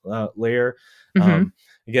styles layer.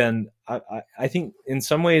 Again, I think in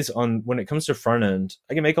some ways when it comes to front end,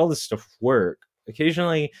 I can make all this stuff work.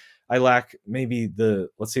 Occasionally, I lack maybe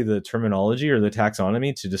let's say the terminology or the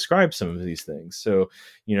taxonomy to describe some of these things. So,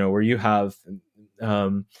 where you have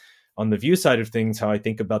on the Vue side of things, how I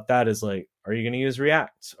think about that is like, are you going to use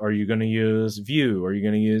React? Are you going to use Vue? Are you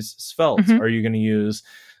going to use Svelte? Are you going to use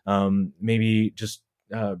maybe just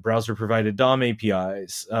browser provided DOM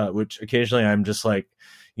APIs, which occasionally I'm just like,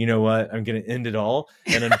 you know what, I'm going to end it all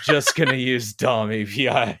and I'm just going to use DOM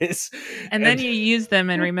APIs. And then you use them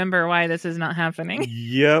and remember why this is not happening.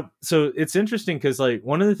 Yep. So it's interesting because like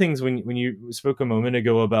one of the things when you spoke a moment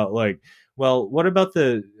ago about like, well, what about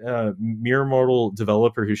the mere mortal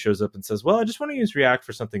developer who shows up and says, well, I just want to use React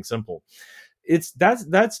for something simple.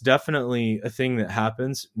 That's definitely a thing that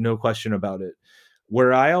happens. No question about it.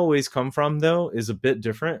 Where I always come from, though, is a bit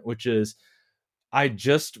different, which is I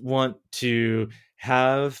just want to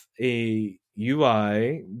have a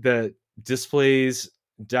UI that displays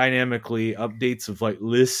dynamically updates of like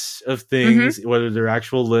lists of things, whether they're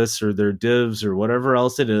actual lists or they're divs or whatever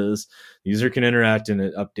else it is. The user can interact and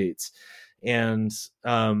it updates. And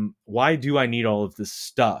why do I need all of this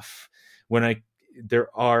stuff when there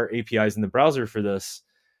are APIs in the browser for this?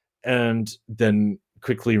 And then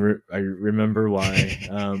quickly I remember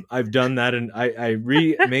why. I've done that, and I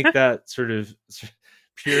remake that sort of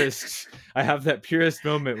purist. I have that purist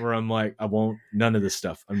moment where I'm like, I won't none of this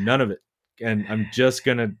stuff. I'm none of it, and I'm just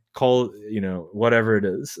gonna call whatever it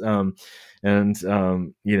is. That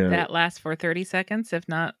lasts for 30 seconds, if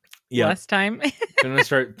not less time. Gonna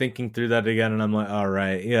start thinking through that again, and I'm like, all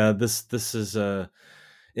right, yeah, this is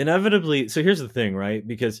inevitably. So here's the thing, right?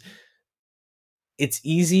 Because it's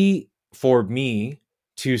easy for me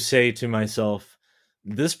to say to myself,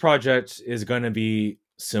 this project is going to be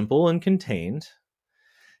simple and contained,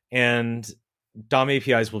 and DOM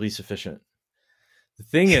APIs will be sufficient. The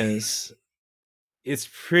thing is, it's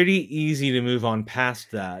pretty easy to move on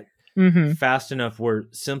past that fast enough where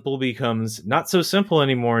simple becomes not so simple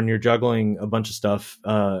anymore, and you're juggling a bunch of stuff,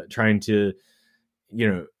 trying to,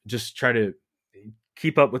 just try to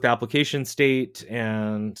keep up with application state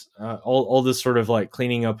and all this sort of like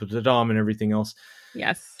cleaning up of the DOM and everything else.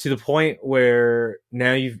 Yes. To the point where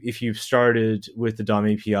now if you've started with the DOM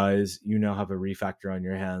APIs, you now have a refactor on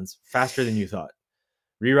your hands faster than you thought.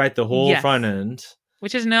 Rewrite the whole front end.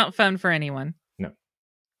 Which is not fun for anyone. No.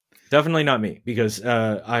 Definitely not me, because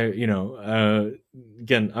again,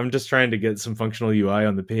 I'm just trying to get some functional UI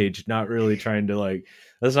on the page, not really trying to like,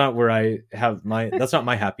 that's not where I have that's not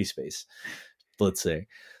my happy space, let's say.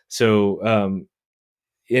 So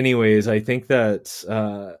anyways, I think that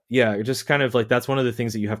just kind of like that's one of the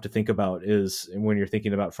things that you have to think about is when you're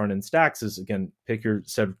thinking about front end stacks is, again, pick your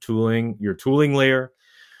set of tooling, your tooling layer,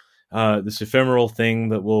 this ephemeral thing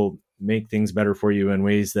that will make things better for you in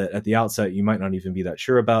ways that at the outset you might not even be that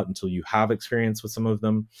sure about until you have experience with some of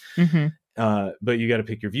them. But you got to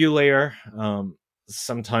pick your view layer.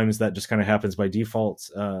 Sometimes that just kind of happens by default.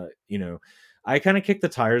 I kind of kick the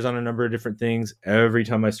tires on a number of different things every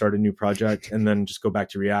time I start a new project and then just go back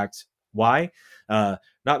to React. Why?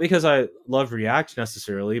 Not because I love React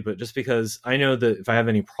necessarily, but just because I know that if I have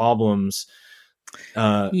any problems,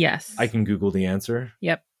 I can Google the answer.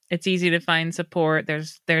 Yep. It's easy to find support.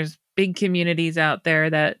 There's big communities out there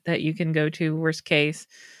that you can go to, worst case.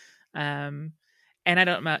 And I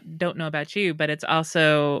don't know about you, but it's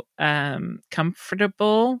also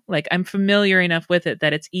comfortable. Like, I'm familiar enough with it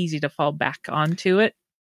that it's easy to fall back onto it.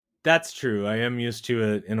 That's true. I am used to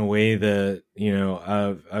it in a way that,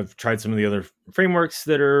 I've tried some of the other frameworks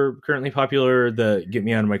that are currently popular that get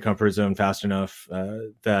me out of my comfort zone fast enough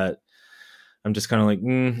that I'm just kind of like,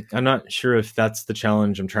 I'm not sure if that's the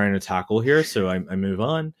challenge I'm trying to tackle here. So I move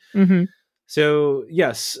on. Mm-hmm. So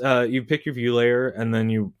yes, you pick your view layer, and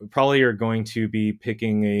then you probably are going to be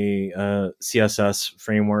picking a CSS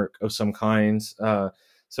framework of some kind.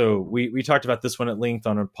 So we talked about this one at length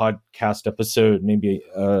on a podcast episode, maybe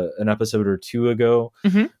an episode or two ago,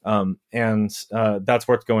 Mm-hmm. and that's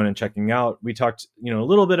worth going and checking out. We talked, a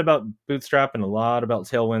little bit about Bootstrap and a lot about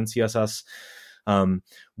Tailwind CSS.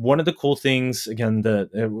 One of the cool things, again, that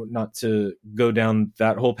not to go down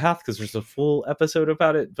that whole path because there's a full episode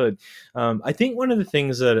about it, but I think one of the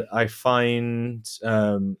things that I find,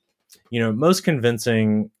 most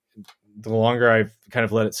convincing the longer I've kind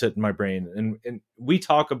of let it sit in my brain, and we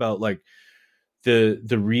talk about like the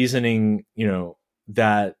reasoning,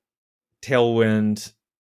 that Tailwind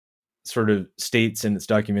sort of states in its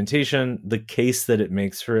documentation, the case that it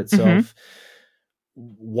makes for itself.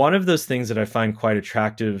 One of those things that I find quite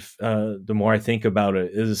attractive, the more I think about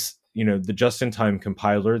it, is the just-in-time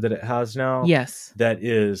compiler that it has now. Yes, that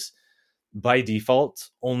is by default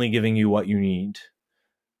only giving you what you need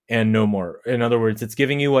and no more. In other words, it's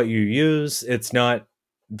giving you what you use. It's not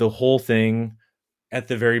the whole thing at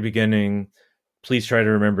the very beginning. Please try to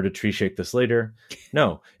remember to tree shake this later.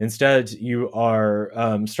 No, instead you are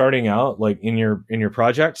starting out like in your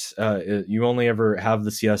project. You only ever have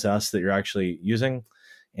the CSS that you're actually using,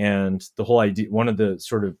 and the whole idea. One of the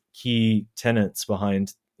sort of key tenets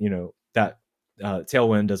behind that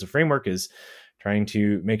Tailwind as a framework is trying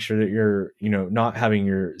to make sure that you're not having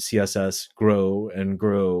your CSS grow and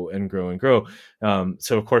grow and grow and grow.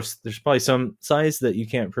 So of course there's probably some size that you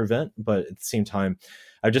can't prevent, but at the same time,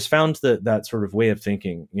 I've just found that sort of way of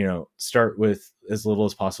thinking, start with as little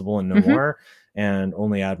as possible and no more, and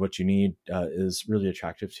only add what you need, is really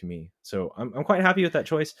attractive to me. So I'm quite happy with that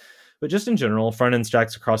choice. But just in general, front end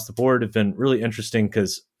stacks across the board have been really interesting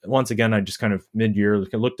because once again, I just kind of mid-year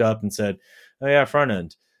looked up and said, oh yeah, front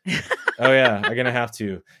end. Oh yeah, I'm gonna have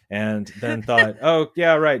to, and then thought, oh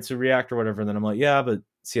yeah, right, so React or whatever. And then I'm like, yeah, but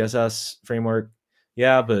CSS framework,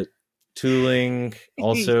 yeah, but tooling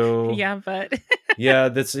also, yeah, but yeah,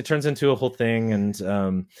 it turns into a whole thing, and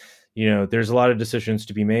there's a lot of decisions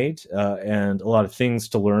to be made, and a lot of things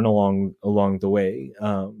to learn along the way.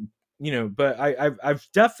 But I've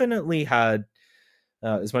definitely had,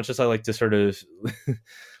 as much as I like to sort of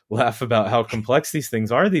laugh about how complex these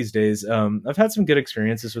things are these days, I've had some good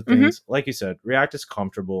experiences with things. Like you said, React is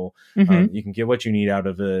comfortable. You can get what you need out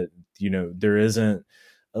of it. There isn't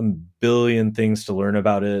a billion things to learn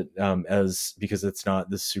about it, because it's not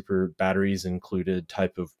this super batteries included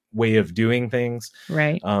type of way of doing things.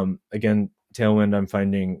 Right. Again, Tailwind, I'm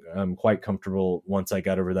finding quite comfortable once I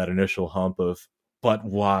got over that initial hump of, but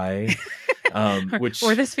why?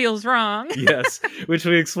 Or this feels wrong. Yes, which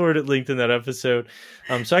we explored at length in that episode.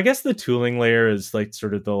 So I guess the tooling layer is like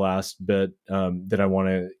sort of the last bit that I want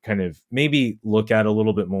to kind of maybe look at a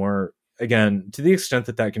little bit more, again, to the extent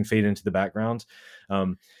that can fade into the background.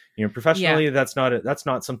 Professionally, that's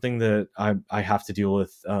not something that I have to deal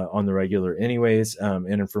with on the regular anyways.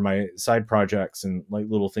 And for my side projects and like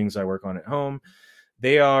little things I work on at home,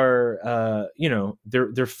 they are,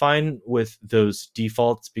 they're fine with those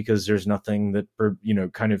defaults because there's nothing that,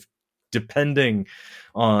 kind of depending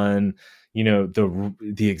on, the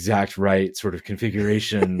exact right sort of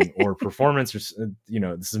configuration or performance, or,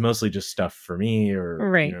 this is mostly just stuff for me, or,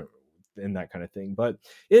 right. And that kind of thing. But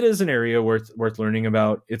it is an area worth learning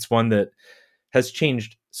about. It's one that has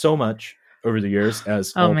changed so much over the years,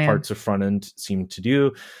 as parts of front end seem to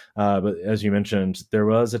do. But as you mentioned, there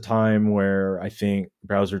was a time where I think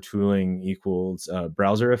browser tooling equals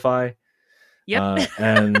browserify. Yep.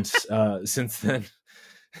 And since then,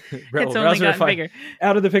 it's only gotten bigger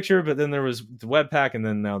out of the picture. But then there was the Webpack, and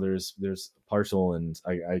then now there's Parcel, and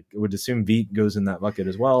I would assume Vite goes in that bucket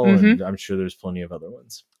as well. And I'm sure there's plenty of other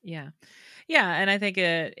ones. Yeah, and I think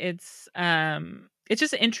it's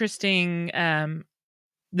just interesting. To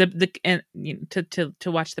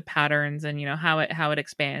watch the patterns and how it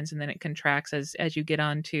expands and then it contracts as you get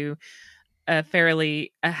onto a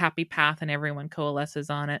happy path and everyone coalesces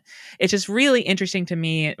on it. It's just really interesting to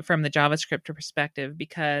me from the JavaScript perspective,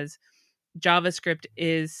 because JavaScript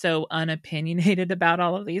is so unopinionated about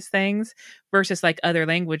all of these things versus like other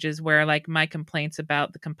languages where like my complaints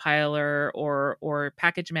about the compiler or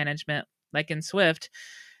package management, like in Swift,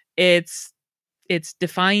 it's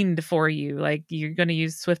defined for you. Like you're going to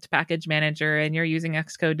use Swift package manager and you're using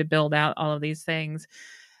Xcode to build out all of these things.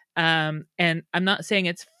 And I'm not saying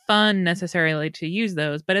it's fun necessarily to use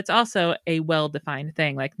those, but it's also a well-defined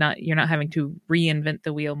thing. Like you're not having to reinvent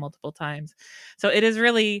the wheel multiple times. So it is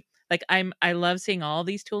really like I love seeing all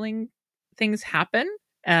these tooling things happen.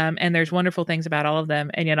 And there's wonderful things about all of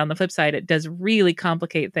them. And yet on the flip side, it does really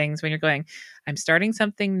complicate things when you're going, I'm starting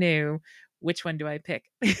something new. Which one do I pick?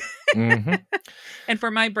 Mm-hmm. And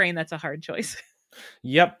for my brain, that's a hard choice.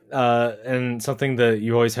 Yep. And something that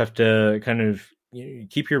you always have to kind of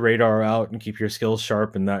keep your radar out and keep your skills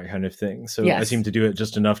sharp and that kind of thing. So Yes. I seem to do it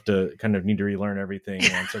just enough to kind of need to relearn everything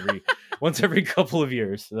once every couple of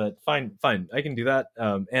years. That fine, I can do that.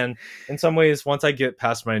 And in some ways, once I get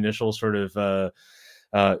past my initial sort of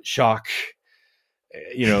shock,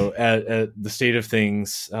 at the state of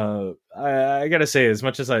things, I gotta say, as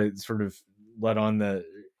much as I sort of let on that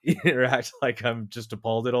interact like I'm just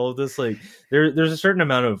appalled at all of this, like there's a certain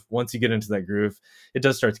amount of, once you get into that groove, it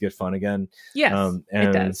does start to get fun again. Yes, and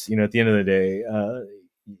it does. At the end of the day,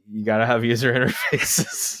 you gotta have user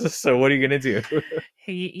interfaces. So what are you gonna do?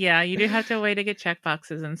 Yeah, you do have to way to get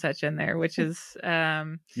checkboxes and such in there, which is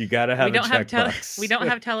you gotta have we don't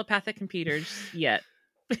have telepathic computers yet.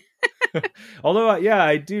 Although,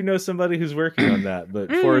 I do know somebody who's working on that,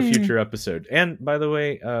 but for a future episode. And by the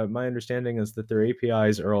way, my understanding is that their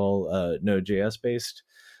APIs are all Node.js based.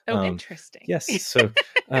 Oh, interesting. Yes, so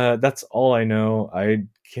that's all I know. I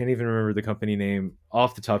can't even remember the company name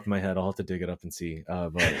off the top of my head. I'll have to dig it up and see.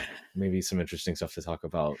 But maybe some interesting stuff to talk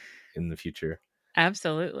about in the future.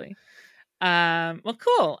 Absolutely. Well,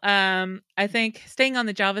 cool. I think staying on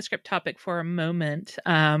the JavaScript topic for a moment,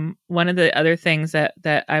 one of the other things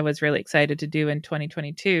that I was really excited to do in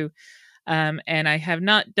 2022, and I have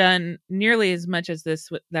not done nearly as much as this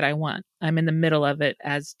that I want. I'm in the middle of it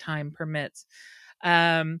as time permits.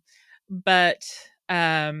 But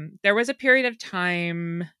there was a period of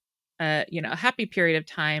time, a happy period of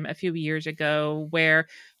time a few years ago where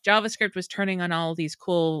JavaScript was turning on all these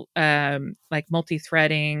cool, like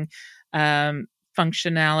multi-threading,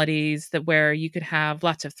 functionalities that where you could have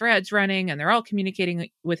lots of threads running and they're all communicating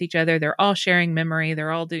with each other. They're all sharing memory.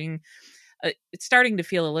 They're all doing, it's starting to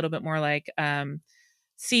feel a little bit more like,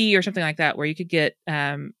 C or something like that, where you could get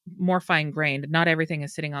more fine grained. Not everything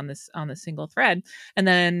is sitting on this single thread. And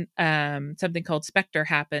then something called Spectre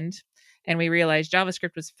happened, and we realized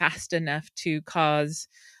JavaScript was fast enough to cause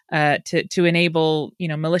to enable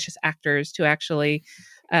malicious actors to actually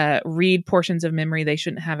read portions of memory they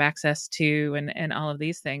shouldn't have access to, and all of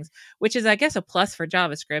these things, which is, I guess, a plus for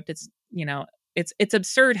JavaScript. It's it's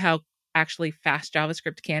absurd how actually fast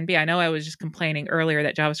JavaScript can be. I know I was just complaining earlier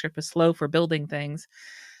that JavaScript was slow for building things,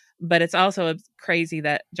 but it's also crazy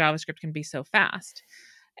that JavaScript can be so fast.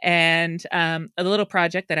 And a little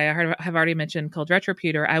project that I have already mentioned called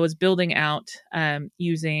Retroputer, I was building out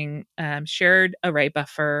using shared array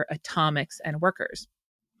buffer, atomics, and workers.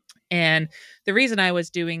 And the reason I was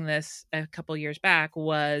doing this a couple years back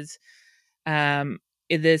was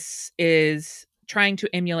this is trying to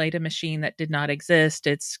emulate a machine that did not exist.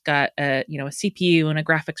 It's got a CPU and a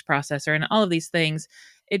graphics processor and all of these things.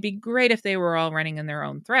 It'd be great if they were all running in their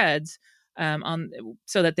own threads,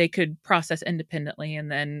 so that they could process independently and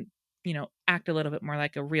then act a little bit more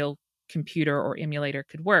like a real computer or emulator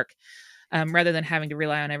could work, rather than having to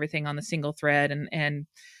rely on everything on the single thread, and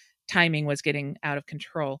timing was getting out of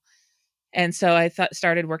control. And so I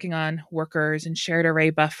started working on workers and shared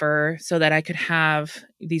array buffer so that I could have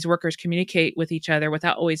these workers communicate with each other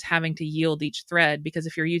without always having to yield each thread. Because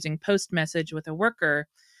if you're using post message with a worker,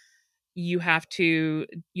 you have to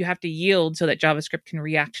yield so that JavaScript can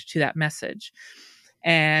react to that message.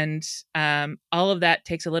 And all of that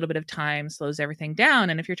takes a little bit of time, slows everything down.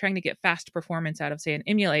 And if you're trying to get fast performance out of, say, an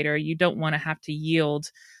emulator, you don't want to have to yield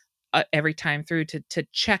every time through to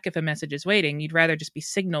check if a message is waiting. You'd rather just be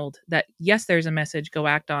signaled that, yes, there's a message, go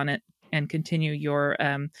act on it and continue your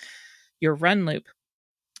run loop.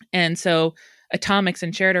 And so atomics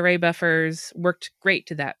and shared array buffers worked great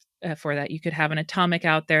to that for that. You could have an atomic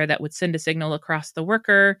out there that would send a signal across the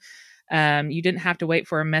worker. You didn't have to wait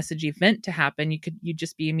for a message event to happen. You'd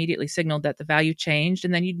just be immediately signaled that the value changed,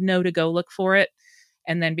 and then you'd know to go look for it.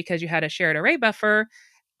 And then because you had a shared array buffer,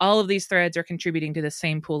 all of these threads are contributing to the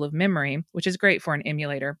same pool of memory, which is great for an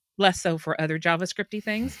emulator, less so for other JavaScripty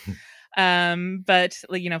things. But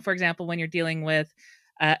for example, when you're dealing with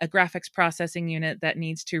a graphics processing unit that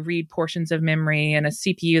needs to read portions of memory and a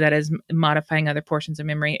CPU that is modifying other portions of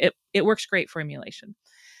memory, it works great for emulation.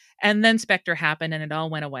 And then Spectre happened and it all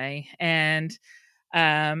went away. And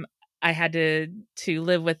I had to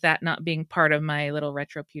live with that not being part of my little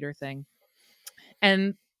Retroputer thing.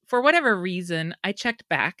 And for whatever reason, I checked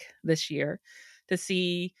back this year to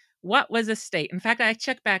see what was a state. In fact, I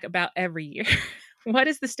check back about every year what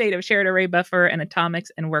is the state of shared array buffer and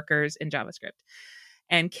atomics and workers in JavaScript?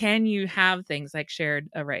 And can you have things like shared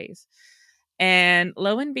arrays? And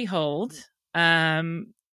lo and behold,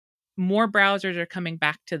 more browsers are coming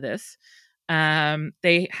back to this.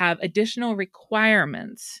 They have additional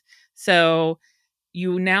requirements. So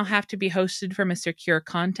you now have to be hosted from a secure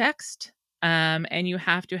context, and you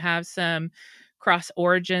have to have some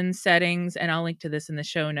cross-origin settings, and I'll link to this in the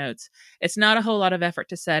show notes. It's not a whole lot of effort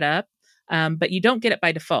to set up, but you don't get it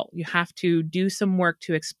by default. You have to do some work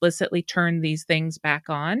to explicitly turn these things back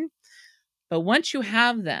on. But once you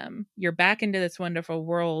have them, you're back into this wonderful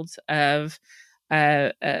world of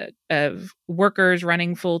workers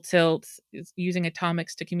running full tilts, using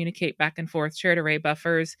atomics to communicate back and forth, shared array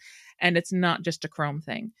buffers, and it's not just a Chrome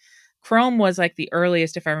thing. Chrome was like the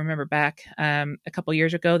earliest, if I remember back, a couple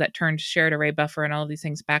years ago, that turned shared array buffer and all of these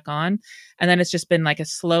things back on. And then it's just been like a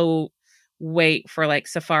slow wait for like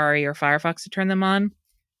Safari or Firefox to turn them on.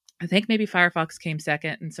 I think maybe Firefox came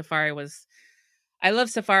second, and Safari was. I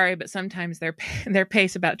love Safari, but sometimes their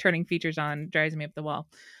pace about turning features on drives me up the wall.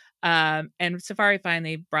 And Safari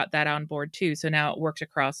finally brought that on board too. So now it works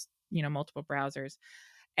across, multiple browsers.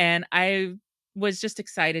 And I was just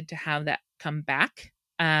excited to have that come back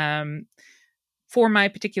for my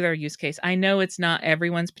particular use case. I know it's not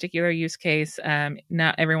everyone's particular use case.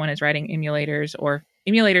 Not everyone is writing emulators or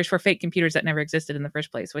emulators for fake computers that never existed in the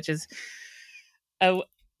first place, which is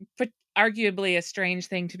arguably a strange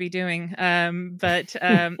thing to be doing. But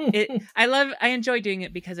I enjoy doing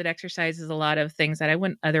it because it exercises a lot of things that I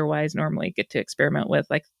wouldn't otherwise normally get to experiment with,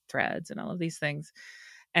 like threads and all of these things.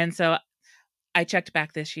 And so I checked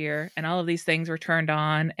back this year and all of these things were turned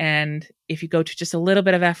on. And if you go to just a little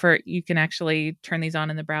bit of effort, you can actually turn these on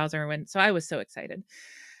in the browser. So I was so excited.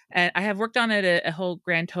 And I have worked on it a whole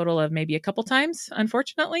grand total of maybe a couple times,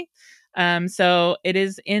 unfortunately. So it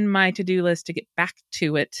is in my to-do list to get back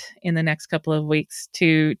to it in the next couple of weeks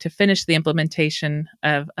to finish the implementation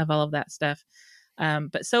of all of that stuff.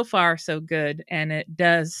 But so far, so good. And it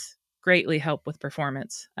does greatly help with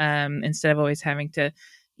performance instead of always having to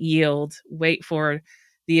wait for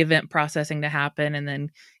the event processing to happen, and then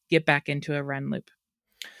get back into a run loop.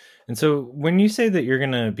 And so when you say that you're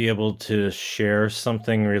going to be able to share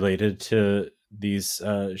something related to these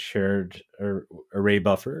shared array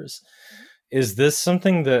buffers, is this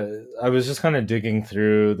something that I was just kind of digging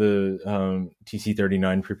through the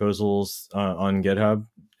TC39 proposals on GitHub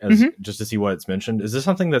just to see what it's mentioned? Is this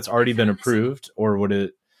something that's already been approved, or would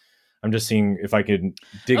it? I'm just seeing if I could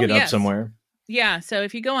dig it up somewhere. Yeah. So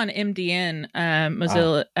if you go on MDN,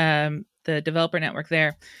 Mozilla, the developer network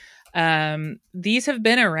there, these have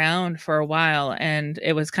been around for a while, and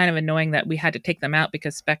it was kind of annoying that we had to take them out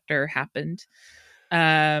because Spectre happened.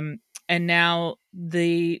 And now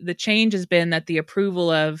the change has been that the approval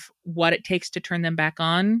of what it takes to turn them back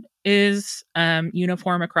on is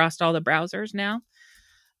uniform across all the browsers now.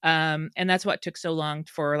 And that's what took so long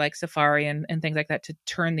for like Safari and things like that to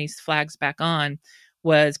turn these flags back on,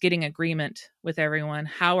 was getting agreement with everyone.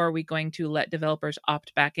 How are we going to let developers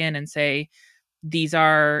opt back in and say, these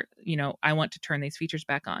are, I want to turn these features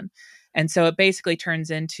back on. And so it basically turns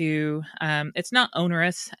into, it's not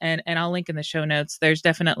onerous, and I'll link in the show notes. There's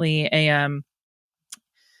definitely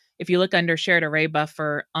if you look under shared array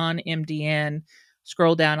buffer on MDN,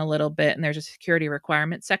 scroll down a little bit, and there's a security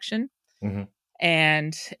requirements section. Mm-hmm.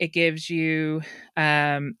 And it gives you,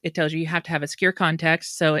 it tells you have to have a secure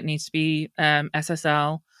context. So it needs to be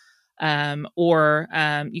SSL, or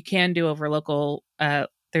you can do over local,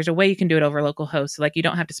 there's a way you can do it over local hosts. Like you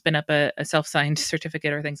don't have to spin up a self-signed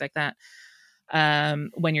certificate or things like that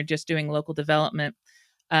when you're just doing local development.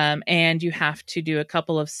 And you have to do a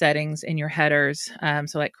couple of settings in your headers.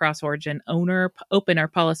 So like cross-origin opener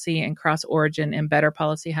policy and cross-origin embedder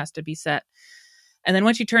policy has to be set. And then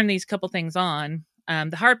once you turn these couple things on,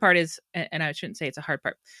 the hard part is, and I shouldn't say it's a hard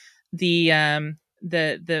part, the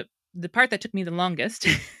part that took me the longest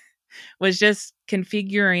was just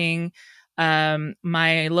configuring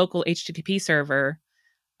my local HTTP server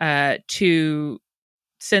to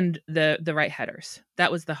send the right headers.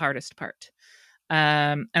 That was the hardest part.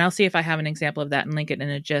 And I'll see if I have an example of that and link it in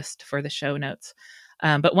a gist for the show notes.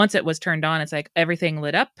 But once it was turned on, it's like everything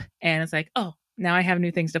lit up, and it's like, oh, now I have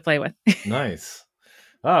new things to play with. Nice.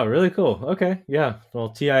 Oh, really cool. Okay. Yeah. Well,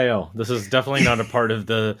 TIL. This is definitely not a part of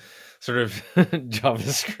the sort of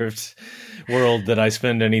JavaScript world that I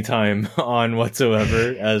spend any time on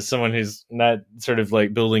whatsoever as someone who's not sort of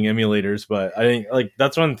like building emulators. But I think like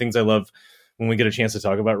that's one of the things I love when we get a chance to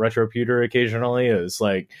talk about RetroPuter occasionally is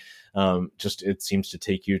like, just it seems to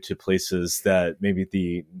take you to places that maybe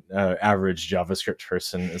the average JavaScript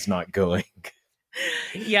person is not going.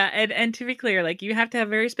 Yeah, and to be clear, like you have to have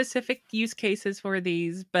very specific use cases for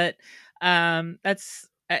these, but that's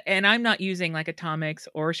and I'm not using like atomics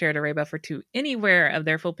or shared array buffer to anywhere of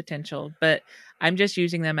their full potential, but I'm just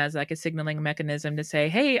using them as like a signaling mechanism to say,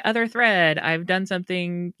 hey, other thread, I've done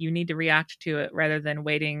something, you need to react to it, rather than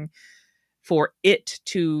waiting for it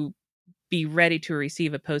to be ready to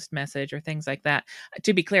receive a post message or things like that.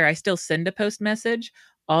 To be clear, I still send a post message.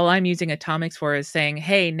 All I'm using atomics for is saying,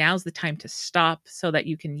 hey, now's the time to stop so that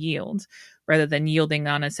you can yield, rather than yielding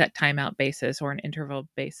on a set timeout basis or an interval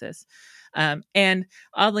basis. And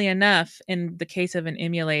oddly enough, in the case of an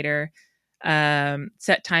emulator,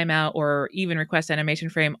 set timeout or even request animation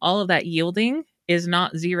frame, all of that yielding is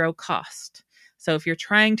not zero cost. So if you're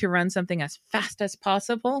trying to run something as fast as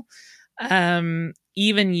possible, even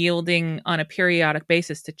yielding on a periodic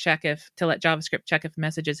basis to let JavaScript check if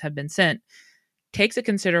messages have been sent takes a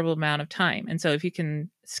considerable amount of time. And so if you can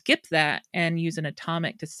skip that and use an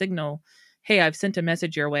atomic to signal, hey, I've sent a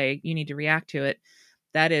message your way, you need to react to it,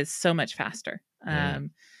 that is so much faster.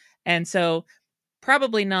 And so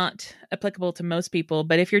probably not applicable to most people,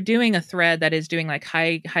 but if you're doing a thread that is doing like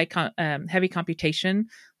heavy computation,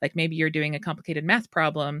 like maybe you're doing a complicated math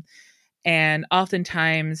problem, and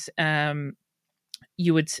oftentimes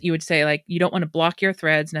you would say like you don't want to block your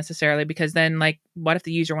threads necessarily, because then like what if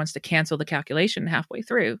the user wants to cancel the calculation halfway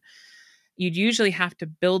through? You'd usually have to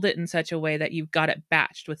build it in such a way that you've got it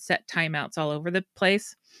batched with set timeouts all over the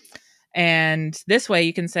place. And this way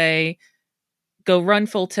you can say, go run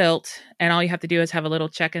full tilt, and all you have to do is have a little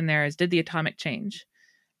check in there is, did the atomic change?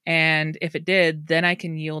 And if it did, then I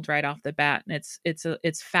can yield right off the bat. And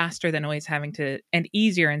it's faster than always having to, and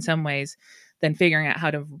easier in some ways than figuring out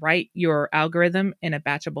how to write your algorithm in a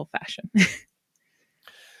batchable fashion.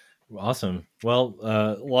 Awesome. Well,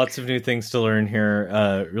 lots of new things to learn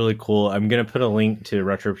here. Really cool. I'm going to put a link to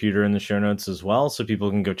Retroputer in the show notes as well, so people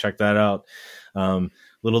can go check that out.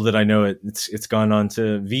 Little did I know it's gone on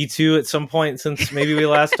to V2 at some point since maybe we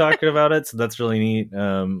last talked about it. So that's really neat.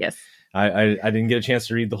 Yes. I didn't get a chance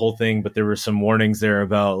to read the whole thing, but there were some warnings there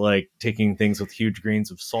about like taking things with huge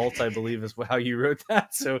grains of salt, I believe is how you wrote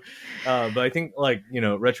that. So, but I think like,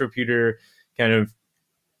 Retroputer kind of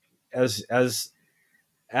as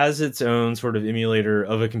its own sort of emulator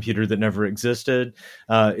of a computer that never existed.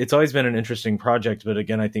 It's always been an interesting project, but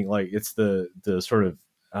again, I think like it's the sort of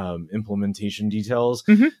implementation details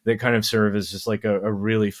that kind of serve as just like a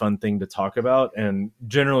really fun thing to talk about. And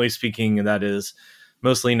generally speaking, that is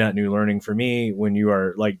mostly net new learning for me when you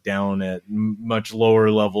are like down at much lower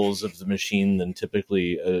levels of the machine than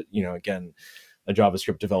typically, again, a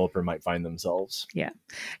JavaScript developer might find themselves. Yeah.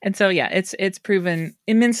 And so, yeah, it's proven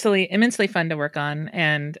immensely fun to work on.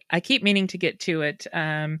 And I keep meaning to get to it.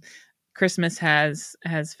 Christmas has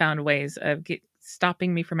found ways of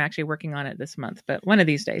stopping me from actually working on it this month, but one of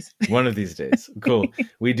these days. Cool.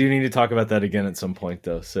 We do need to talk about that again at some point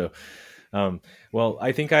though. So, well,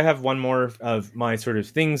 I think I have one more of my sort of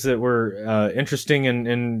things that were interesting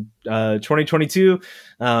in 2022.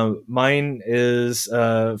 Mine is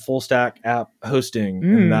full stack app hosting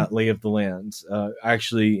and that lay of the land.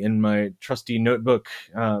 Actually, in my trusty notebook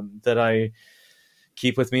that I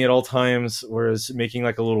keep with me at all times, whereas making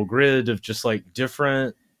like a little grid of just like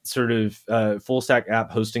different sort of full stack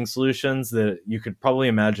app hosting solutions that you could probably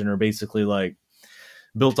imagine are basically like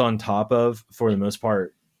built on top of, for the most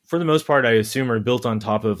part, I assume are built on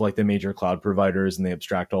top of like the major cloud providers, and they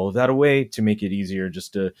abstract all of that away to make it easier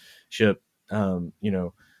just to ship,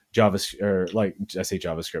 JavaScript, or like I say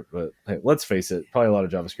JavaScript, but hey, let's face it, probably a lot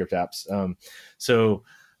of JavaScript apps.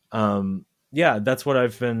 Yeah, that's what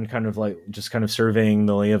I've been kind of like just kind of surveying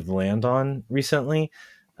the lay of the land on recently.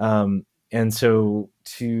 And so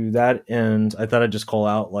to that end, I thought I'd just call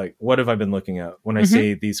out like, what have I been looking at when I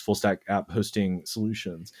say these full stack app hosting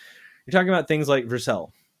solutions? You're talking about things like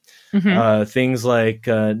Vercel. Things like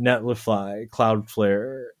Netlify,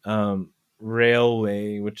 Cloudflare,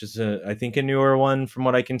 Railway, which is I think a newer one from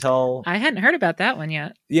what I can tell. I hadn't heard about that one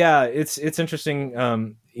yet. Yeah, it's interesting.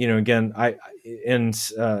 Again,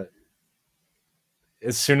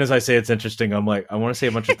 as soon as I say it's interesting, I'm like, I want to say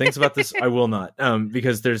a bunch of things about this. I will not,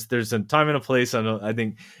 because there's a time and a place. I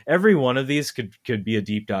think every one of these could be a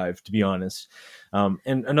deep dive, to be honest. And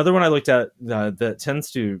another one I looked at that tends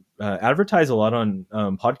to advertise a lot on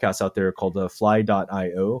podcasts out there called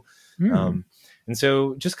fly.io. And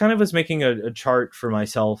so just kind of was making a chart for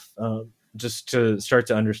myself just to start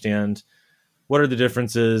to understand what are the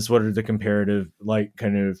differences, what are the comparative like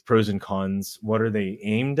kind of pros and cons, what are they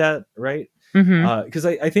aimed at, right? Because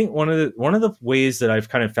I think one of the ways that I've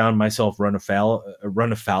kind of found myself run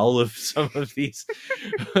afoul of some of these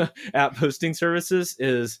app hosting services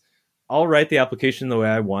is I'll write the application the way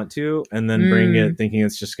I want to, and then bring it thinking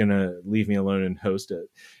it's just going to leave me alone and host it.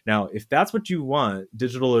 Now, if that's what you want,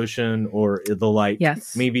 DigitalOcean or the like,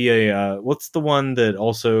 Yes. maybe a what's the one that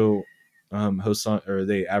also hosts on, or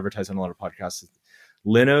they advertise on a lot of podcasts?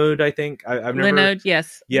 Linode, I think. I've never. Linode,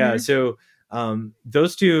 yes. Yeah. So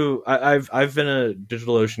those two, I've been a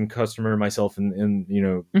DigitalOcean customer myself, in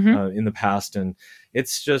in the past, and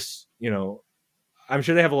it's just, I'm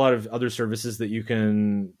sure they have a lot of other services that you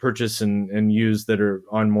can purchase and use that are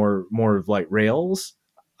on more of like Rails,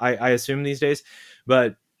 I assume these days.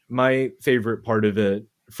 But my favorite part of it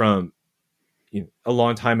from a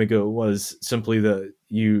long time ago was simply that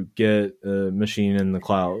you get a machine in the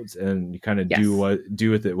clouds and you kind of do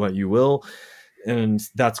with it what you will, and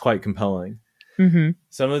that's quite compelling.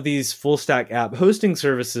 Some of these full stack app hosting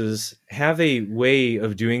services have a way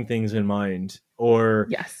of doing things in mind, or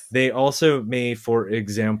they also may, for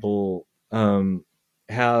example,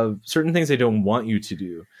 have certain things they don't want you to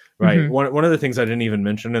do, right? One of the things I didn't even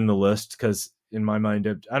mention in the list, because in my mind,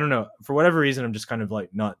 I don't know, for whatever reason, I'm just kind of like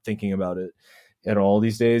not thinking about it at all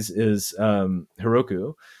these days, is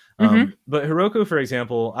Heroku. But Heroku, for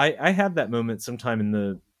example, I had that moment sometime in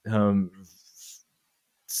the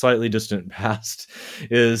slightly distant past,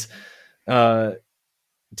 is trying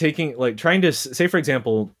to say, for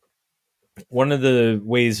example, one of the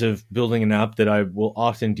ways of building an app that I will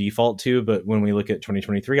often default to, but when we look at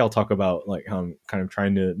 2023, I'll talk about like how I'm kind of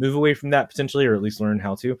trying to move away from that potentially, or at least learn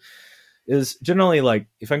how to, is generally like,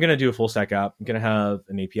 if I'm going to do a full stack app, I'm going to have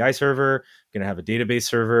an API server, I'm going to have a database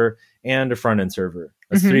server, and a front end server.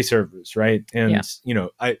 That's 3 servers, right? And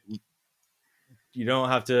you don't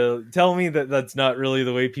have to tell me that that's not really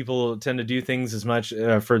the way people tend to do things as much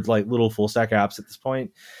for like little full stack apps at this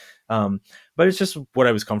point. But it's just what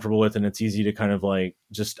I was comfortable with, and it's easy to kind of like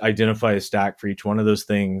just identify a stack for each one of those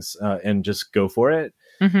things and just go for it.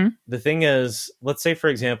 The thing is, let's say, for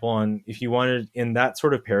example, if you wanted in that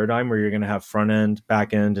sort of paradigm where you're going to have front end,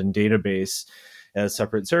 back end, and database as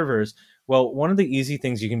separate servers, well, one of the easy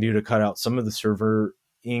things you can do to cut out some of the server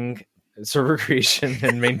creation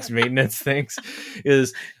and maintenance things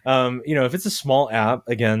is, if it's a small app,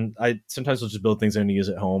 again, I sometimes will just build things I'm going to use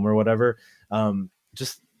at home or whatever.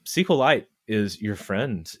 Just SQLite is your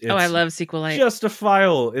friend. I love SQLite. Just a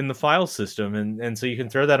file in the file system, and so you can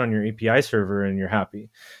throw that on your API server and you're happy.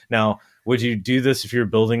 Now, would you do this if you're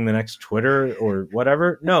building the next Twitter or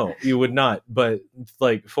whatever? No, you would not. But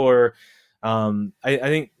like for, I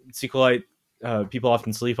think SQLite, people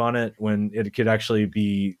often sleep on it when it could actually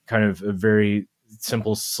be kind of a very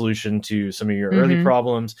simple solution to some of your early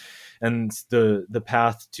problems, and the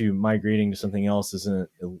path to migrating to something else isn't,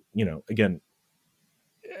 again,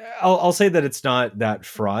 I'll say that it's not that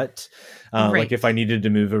fraught. Like if I needed to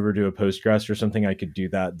move over to a Postgres or something, I could do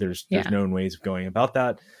that. There's known ways of going about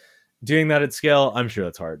that. Doing that at scale, I'm sure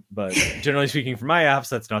that's hard, but generally speaking, for my apps,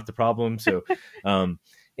 that's not the problem. So,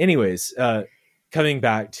 anyways, coming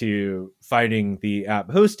back to fighting the app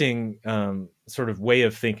hosting sort of way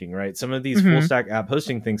of thinking, right? Some of these full stack app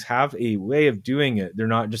hosting things have a way of doing it. They're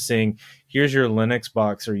not just saying, here's your Linux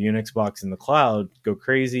box or Unix box in the cloud, go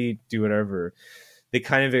crazy, do whatever. They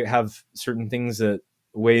kind of have certain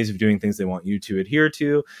ways of doing things they want you to adhere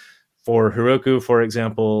to. For Heroku, for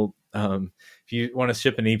example, if you want to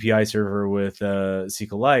ship an API server with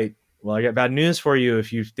SQLite, well, I got bad news for you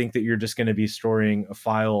if you think that you're just going to be storing a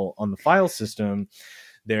file on the file system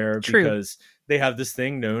there. Because they have this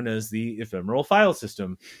thing known as the ephemeral file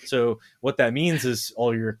system. So what that means is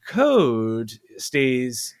all your code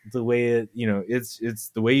stays the way it,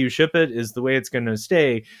 it's the way you ship it is the way it's going to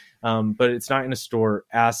stay. But it's not going to store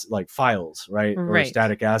like files, right? Or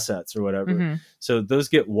static assets or whatever. So those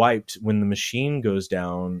get wiped when the machine goes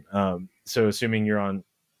down. So assuming you're on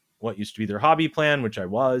what used to be their hobby plan, which I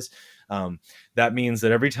was, that means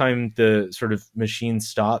that every time the sort of machine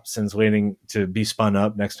stops and is waiting to be spun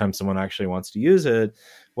up next time someone actually wants to use it,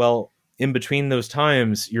 well, in between those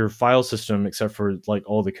times, your file system, except for like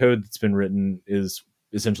all the code that's been written, is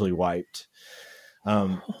essentially wiped.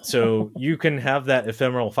 So you can have that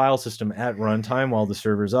ephemeral file system at runtime while the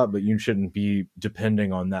server's up, but you shouldn't be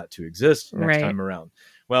depending on that to exist next time around.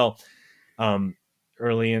 Well,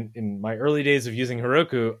 early in my early days of using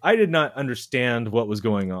Heroku, I did not understand what was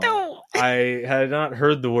going on. No. I had not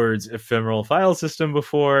heard the words ephemeral file system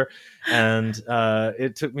before, and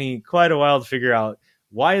it took me quite a while to figure out,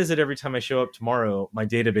 why is it every time I show up tomorrow, my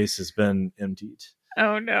database has been emptied?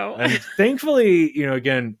 Oh no. And thankfully,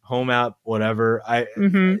 again, home app, whatever,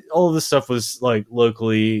 all of this stuff was like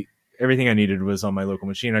locally, everything I needed was on my local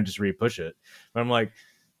machine. I just re-push it. But I'm like,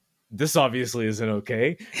 this obviously isn't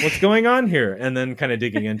okay. What's going on here? And then kind of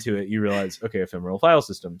digging into it, you realize, okay, ephemeral file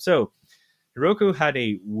system. So Heroku had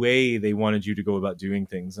a way they wanted you to go about doing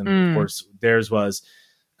things. And of course, theirs was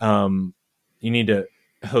you need to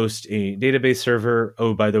host a database server.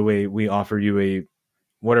 Oh, by the way, we offer you a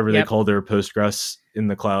whatever they call their Postgres in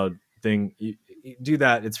the cloud thing. You do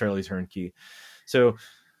that, it's fairly turnkey. So,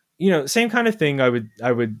 same kind of thing I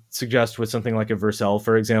would suggest with something like a Vercel,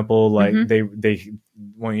 for example. Like they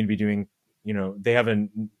want you to be doing, they have a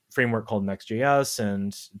framework called Next.js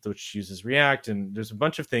and which uses React, and there's a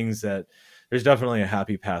bunch of things that there's definitely a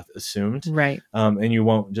happy path assumed, right? And you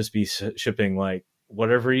won't just be shipping like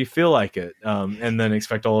whatever you feel like it, and then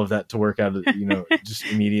expect all of that to work out, just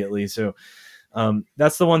immediately. So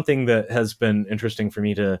that's the one thing that has been interesting for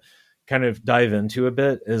me to kind of dive into a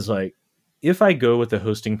bit is like, if I go with a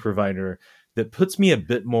hosting provider that puts me a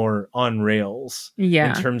bit more on rails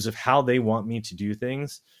in terms of how they want me to do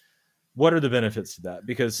things, what are the benefits to that?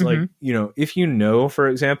 Because like, if for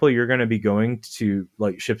example, you're going to be going to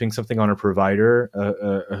like shipping something on a provider,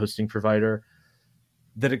 a hosting provider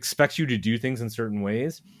that expects you to do things in certain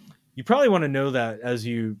ways, you probably want to know that as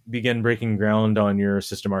you begin breaking ground on your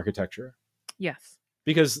system architecture. Yes.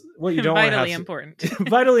 Because what you don't want to have important.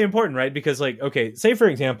 Vitally important, right? Because like, okay, say for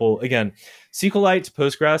example, again, SQLite to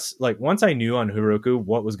Postgres, like once I knew on Heroku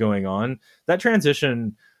what was going on, that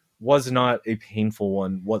transition was not a painful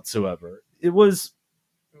one whatsoever. It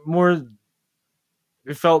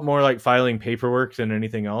felt more like filing paperwork than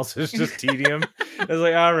anything else. It's just tedium. I was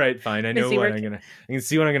like, all right, fine. I know what I can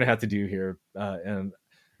see what I'm gonna have to do here, and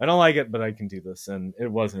I don't like it, but I can do this. And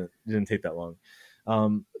it didn't take that long.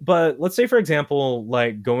 But let's say, for example,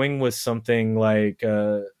 like going with something like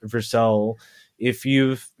Vercel, if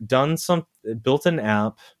you've built an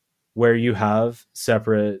app where you have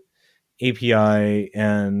separate API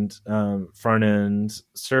and front end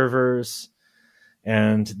servers,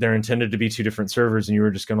 and they're intended to be two different servers, and you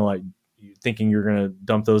were just going to like thinking you're going to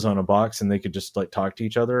dump those on a box and they could just like talk to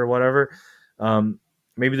each other or whatever.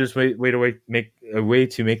 Maybe there's a way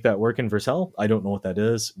to make that work in Vercel. I don't know what that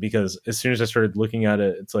is, because as soon as I started looking at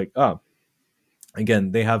it, it's like, oh,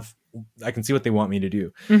 again, I can see what they want me to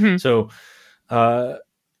do. So I,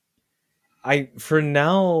 for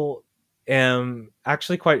now, am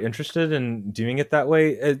actually quite interested in doing it that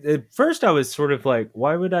way. At first, I was sort of like,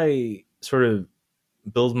 why would I sort of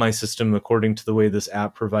build my system according to the way this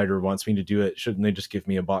app provider wants me to do it? Shouldn't they just give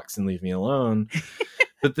me a box and leave me alone?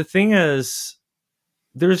 But the thing is,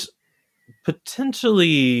 there's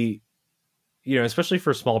potentially, especially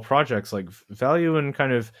for small projects, like value in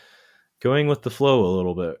kind of going with the flow a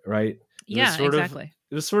little bit, right? Exactly.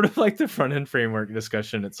 It was sort of like the front end framework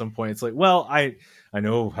discussion at some point. It's like, well, I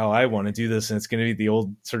know how I want to do this, and it's going to be the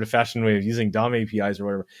old sort of fashioned way of using DOM APIs or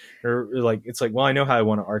whatever. Or like, it's like, well, I know how I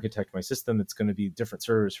want to architect my system. It's going to be different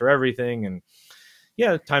servers for everything, and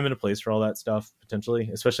time and a place for all that stuff potentially,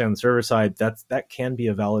 especially on the server side. That can be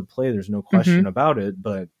a valid play. There's no question about it.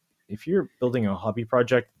 But if you're building a hobby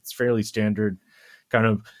project, it's fairly standard kind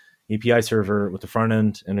of API server with the front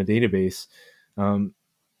end and a database.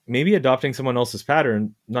 Maybe adopting someone else's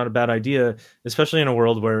pattern, not a bad idea, especially in a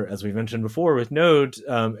world where, as we mentioned before, with Node,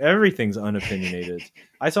 everything's unopinionated.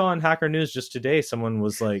 I saw on Hacker News just today, someone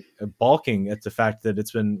was like balking at the fact that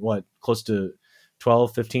it's been, close to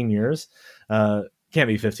 12, 15 years. Can't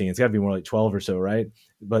be 15. It's got to be more like 12 or so, right?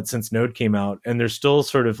 But since Node came out, and there's still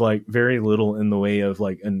sort of like very little in the way of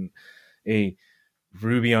like a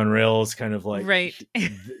Ruby on Rails kind of like, right.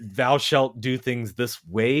 Thou shalt do things this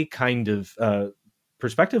way kind of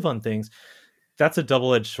perspective on things. That's a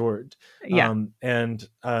double-edged sword. And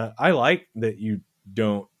I like that you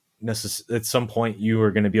don't at some point you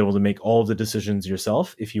are going to be able to make all the decisions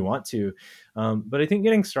yourself if you want to. But I think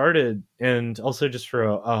getting started, and also just for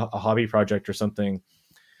a hobby project or something,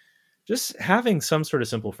 just having some sort of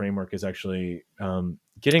simple framework is actually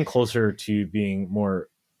getting closer to being more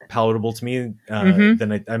palatable to me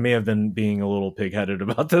than I may have been being a little pig-headed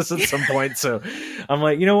about this at some point. So I'm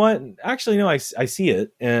like, you know what? Actually, no, I see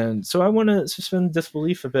it. And so I want to suspend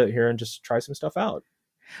disbelief a bit here and just try some stuff out.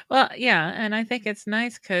 Well, yeah, and I think it's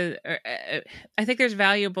nice because I think it's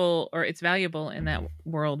valuable in that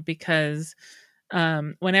world, because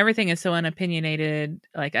when everything is so unopinionated,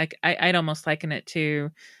 like I'd almost liken it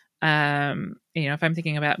to, if I'm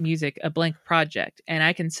thinking about music, a blank project, and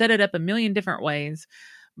I can set it up a million different ways,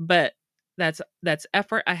 but that's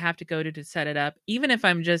effort I have to go to set it up, even if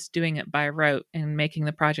I'm just doing it by rote and making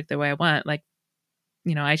the project the way I want. Like,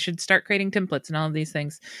 I should start creating templates and all of these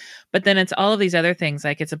things. But then it's all of these other things,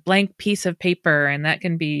 like it's a blank piece of paper, and that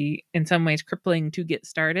can be in some ways crippling to get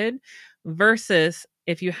started, versus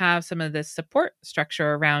if you have some of this support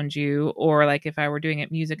structure around you, or like if I were doing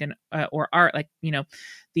it music and or art, like,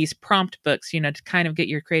 these prompt books, to kind of get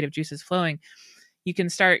your creative juices flowing, you can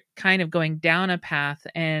start kind of going down a path,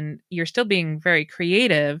 and you're still being very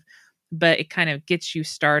creative, but it kind of gets you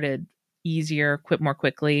started easier, more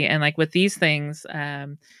quickly. And like with these things,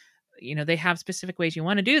 they have specific ways you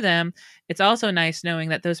want to do them. It's also nice knowing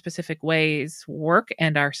that those specific ways work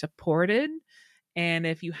and are supported. And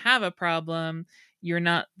if you have a problem, you're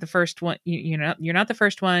not the first one. You're not the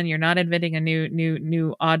first one. You're not inventing a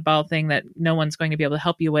new oddball thing that no one's going to be able to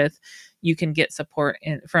help you with. You can get support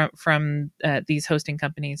from these hosting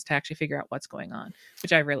companies to actually figure out what's going on,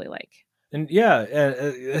 which I really like. And yeah,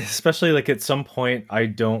 especially like at some point, I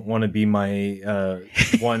don't want to be my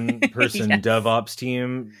one person Yes. DevOps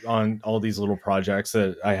team on all these little projects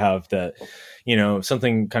that I have that,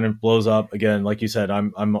 something kind of blows up again. Like you said,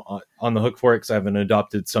 I'm on the hook for it because I haven't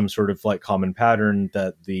adopted some sort of like common pattern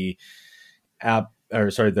that the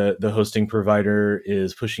the hosting provider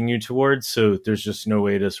is pushing you towards. So there's just no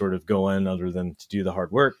way to sort of go in other than to do the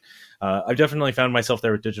hard work. I've definitely found myself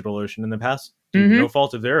there with DigitalOcean in the past. No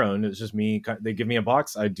fault of their own. It's just me. They give me a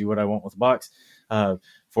box. I do what I want with the box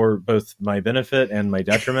for both my benefit and my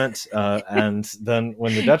detriment. And then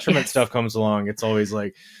when the detriment stuff comes along, it's always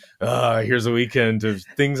like, here's a weekend of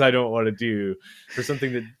things I don't want to do for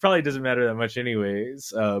something that probably doesn't matter that much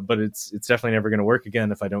anyways. But it's definitely never going to work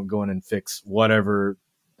again if I don't go in and fix whatever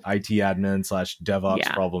IT admin /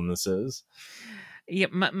 DevOps problem this is. Yeah,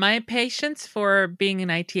 my patience for being an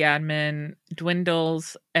IT admin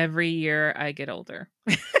dwindles every year I get older.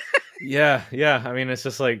 Yeah. I mean, it's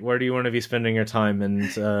just like, where do you want to be spending your time? And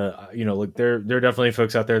like there are definitely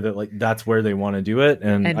folks out there that like that's where they want to do it,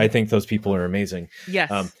 and I think those people are amazing. Yes,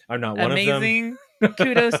 I'm not one of them. Amazing.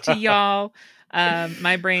 Kudos to y'all.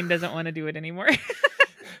 My brain doesn't want to do it anymore.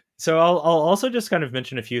 So I'll also just kind of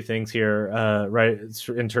mention a few things here, right?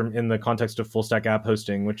 In the context of full stack app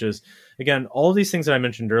hosting, which is, again, all of these things that I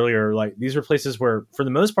mentioned earlier. Like, these are places where, for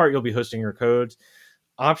the most part, you'll be hosting your code.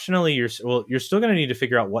 Optionally, you're still going to need to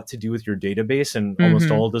figure out what to do with your database in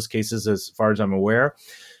almost all of those cases, as far as I'm aware.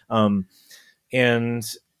 And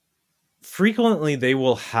frequently, they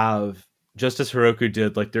will have, just as Heroku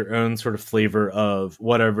did, like their own sort of flavor of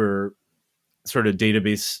whatever sort of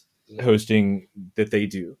database hosting that they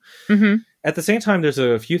do. At the same time, there's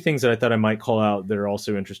a few things that I thought I might call out that are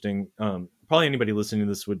also interesting. Probably anybody listening to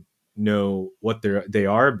this would know what they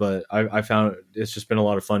are, but I found it's just been a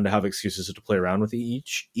lot of fun to have excuses to play around with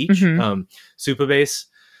each. Supabase,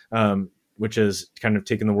 which has kind of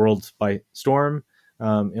taken the world by storm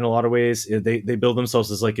in a lot of ways. They build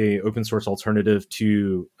themselves as like a open source alternative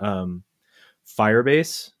to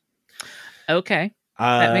Firebase. Okay.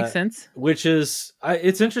 That makes sense. Which is,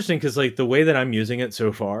 it's interesting because like the way that I'm using it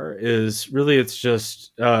so far is really, it's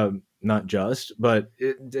just not just, but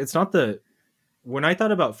it's not when I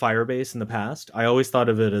thought about Firebase in the past, I always thought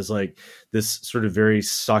of it as like this sort of very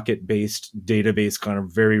socket based database, kind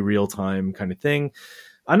of very real time kind of thing.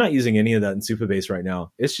 I'm not using any of that in Supabase right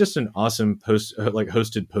now. It's just an awesome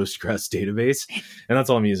hosted Postgres database, and that's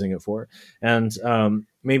all I'm using it for. And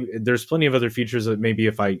maybe there's plenty of other features that maybe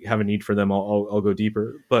if I have a need for them, I'll go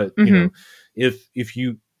deeper. But if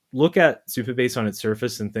you look at Supabase on its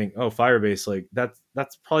surface and think, oh, Firebase, like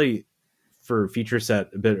that's probably for feature set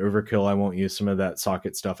a bit overkill. I won't use some of that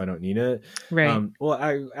socket stuff. I don't need it. Right. Well,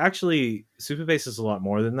 Supabase is a lot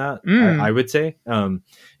more than that. I would say, and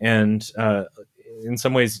in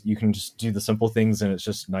some ways you can just do the simple things and it's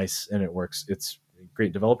just nice and it works. It's a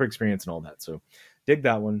great developer experience and all that. So dig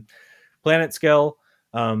that one. PlanetScale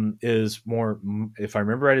is more, if I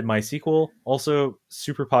remember right, MySQL, also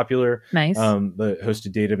super popular. Nice. The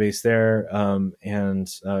hosted database there, and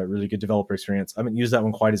really good developer experience. I haven't used that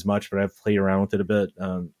one quite as much, but I've played around with it a bit.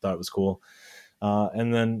 Thought it was cool.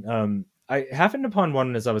 And then I happened upon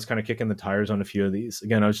one as I was kind of kicking the tires on a few of these.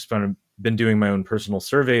 Again, I was just been doing my own personal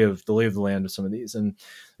survey of the lay of the land of some of these. And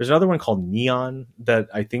there's another one called Neon that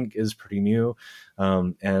I think is pretty new.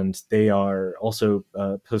 And they are also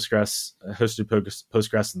hosted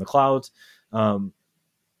Postgres in the cloud.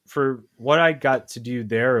 For what I got to do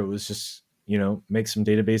there, it was just, make some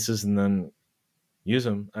databases and then use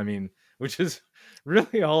them. I mean, which is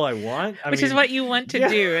really all I want. Which is what you want to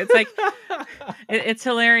do. It's like, it's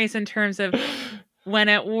hilarious in terms of when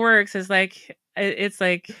it works. It's like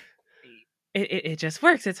it just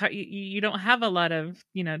works. It's hard. You don't have a lot of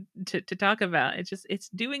to talk about. It's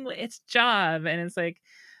doing its job, and it's like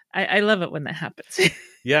I love it when that happens.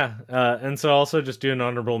 Yeah, and so also just do an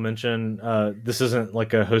honorable mention. This isn't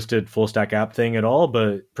like a hosted full stack app thing at all,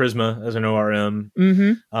 but Prisma as an ORM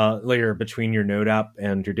layer between your Node app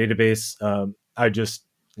and your database. I just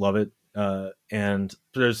love it. And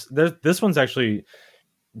there's this one's actually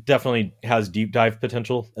definitely has deep dive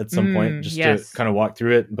potential at some point, just to Yes. kind of walk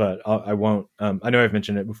through it. But I won't. I know I've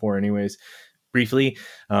mentioned it before, anyways, briefly,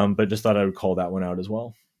 but just thought I would call that one out as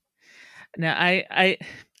well. Now, I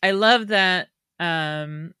love that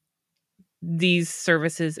these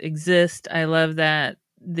services exist. I love that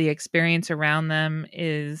the experience around them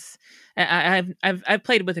is. I've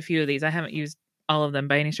played with a few of these. I haven't used all of them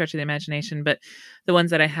by any stretch of the imagination, but the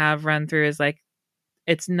ones that I have run through is like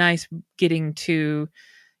it's nice getting to,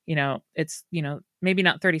 it's maybe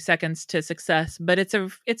not 30 seconds to success, but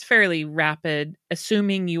it's fairly rapid,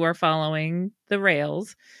 assuming you are following the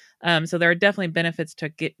rails. So there are definitely benefits to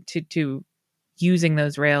get to using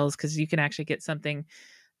those rails, because you can actually get something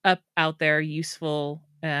up out there useful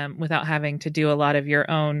without having to do a lot of your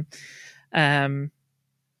own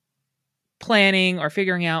planning or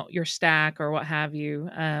figuring out your stack or what have you,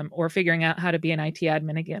 or figuring out how to be an IT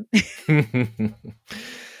admin again.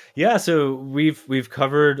 Yeah, so we've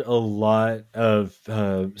covered a lot of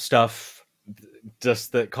stuff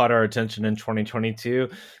just that caught our attention in 2022.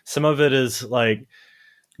 Some of it is like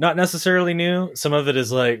not necessarily new. Some of it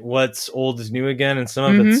is like what's old is new again, and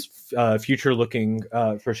some of it's future looking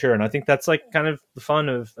for sure. And I think that's like kind of the fun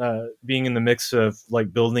of being in the mix of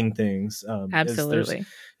like building things. Absolutely.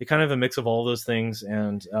 It's kind of a mix of all those things,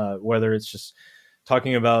 and whether it's just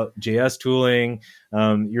talking about JS tooling,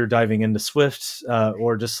 you're diving into Swift,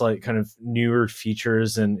 or just like kind of newer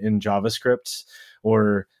features in JavaScript,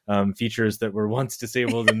 or features that were once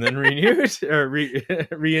disabled and then renewed or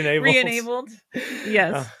re-enabled. Re-enabled.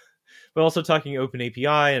 Yes. But also talking Open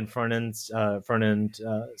API and front end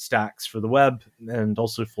stacks for the web, and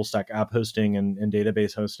also full stack app hosting and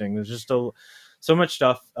database hosting. There's just so much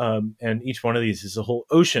stuff, and each one of these is a whole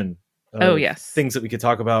ocean of things that we could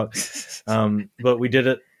talk about. But we did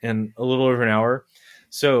it in a little over an hour.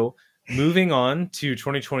 So moving on to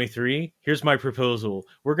 2023, here's my proposal.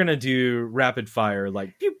 We're going to do rapid fire,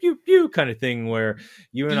 like pew, pew, pew kind of thing, where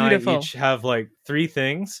you and I each have like 3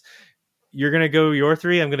 things. You're going to go your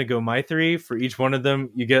 3. I'm going to go my 3. For each one of them,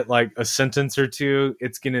 you get like a sentence or 2.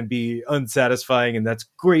 It's going to be unsatisfying. And that's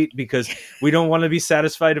great, because we don't want to be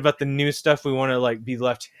satisfied about the new stuff. We want to like be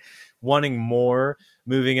left wanting more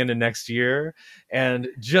moving into next year, and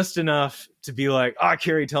just enough to be like,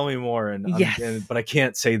 Carrie, tell me more. But I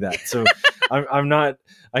can't say that. So I'm going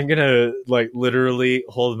to like literally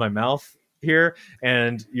hold my mouth here,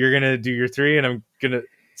 and you're going to do your 3, and I'm going to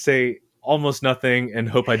say almost nothing and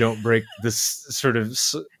hope I don't break this sort of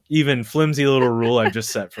even flimsy little rule I've just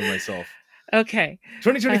set for myself. Okay.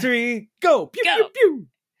 2023, go! Pew, go! Pew, pew!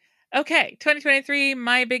 Okay, 2023,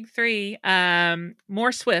 my big 3,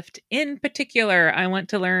 more Swift. In particular, I want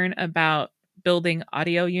to learn about building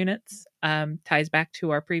audio units, ties back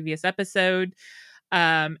to our previous episode,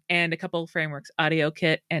 and a couple of frameworks,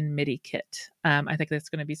 AudioKit and MIDI-Kit. I think that's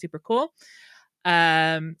going to be super cool.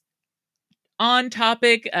 On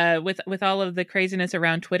topic, with all of the craziness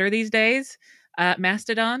around Twitter these days,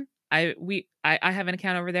 Mastodon. I have an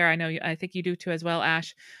account over there. I think you do too as well,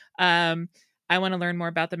 Ash. I want to learn more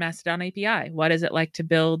about the Mastodon API. What is it like to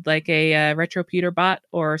build like a retroputer bot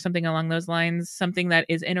or something along those lines? Something that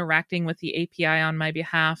is interacting with the API on my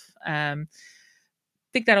behalf.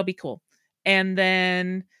 Think that'll be cool. And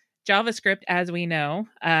then JavaScript, as we know,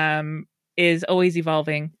 is always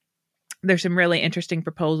evolving. There's some really interesting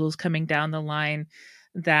proposals coming down the line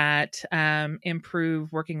that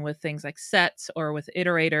improve working with things like sets or with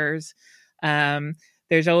iterators.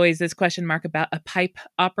 There's always this question mark about a pipe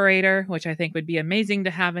operator, which I think would be amazing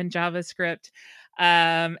to have in JavaScript.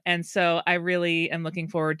 And so I really am looking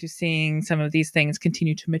forward to seeing some of these things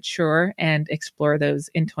continue to mature and explore those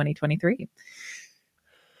in 2023.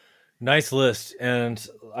 Nice list. And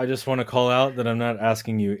I just want to call out that I'm not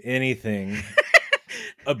asking you anything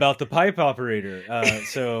about the pipe operator.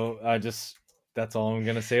 So that's all I'm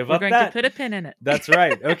going to say about that. We're going to put a pin in it. That's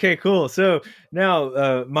right. Okay, cool. So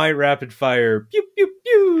now my rapid fire pew, pew,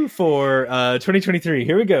 pew for 2023.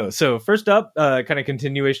 Here we go. So first up, kind of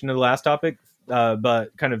continuation of the last topic,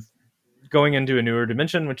 but kind of going into a newer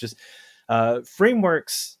dimension, which is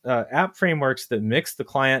frameworks, app frameworks that mix the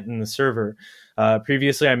client and the server.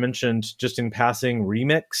 Previously, I mentioned just in passing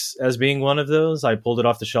Remix as being one of those. I pulled it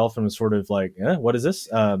off the shelf and was sort of like, what is this?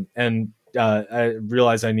 And I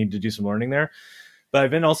realized I need to do some learning there. But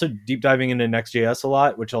I've been also deep diving into Next.js a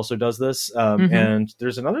lot, which also does this. And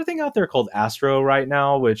there's another thing out there called Astro right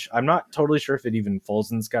now, which I'm not totally sure if it even falls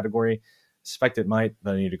in this category. I suspect it might,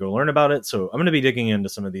 but I need to go learn about it. So I'm going to be digging into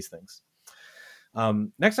some of these things.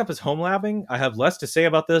 Next up is home labbing. I have less to say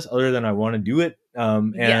about this other than I want to do it.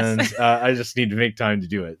 And I just need to make time to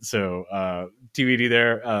do it. So TBD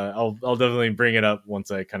there. I'll definitely bring it up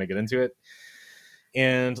once I kind of get into it.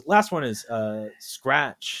 And last one is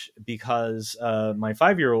Scratch, because my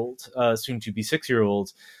 5-year-old, soon to be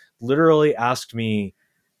 6-year-old, literally asked me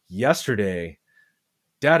yesterday,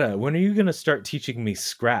 Dada, when are you going to start teaching me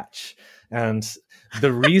Scratch? And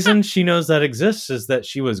the reason she knows that exists is that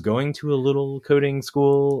she was going to a little coding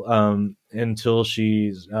school until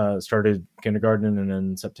she started kindergarten and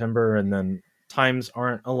in September, and then times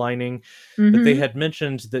aren't aligning. But they had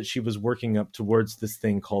mentioned that she was working up towards this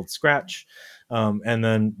thing called Scratch. And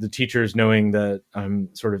then the teachers, knowing that I'm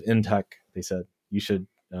sort of in tech, they said, you should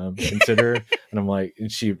consider. And I'm like,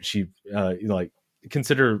 she like,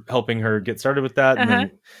 consider helping her get started with that, and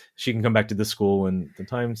then she can come back to the school when the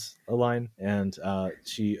times align. And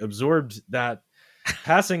she absorbed that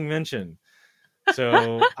passing mention.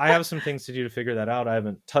 So I have some things to do to figure that out. I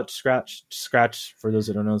haven't touched Scratch. Scratch, for those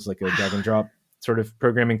that don't know, is like a drag and drop sort of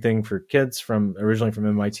programming thing for kids originally from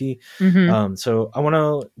MIT. So I want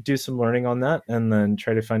to do some learning on that, and then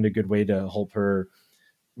try to find a good way to help her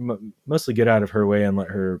mostly get out of her way and let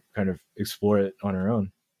her kind of explore it on her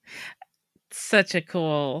own. Such a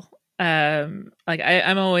cool, like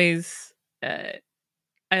I'm always, I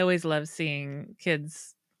always love seeing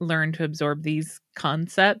kids learn to absorb these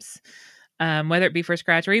concepts, whether it be for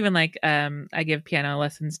Scratch or even like, I give piano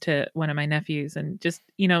lessons to one of my nephews, and just,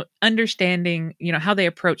 understanding, how they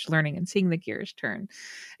approach learning and seeing the gears turn.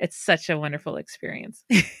 It's such a wonderful experience.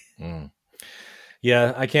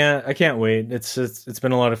 Yeah, I can't wait. It's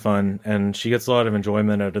been a lot of fun, and she gets a lot of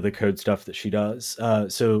enjoyment out of the code stuff that she does.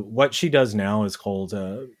 So what she does now is called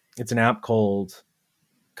it's an app called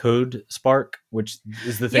Code Spark, which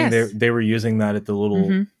is the thing. They were using that at the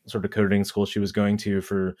little sort of coding school she was going to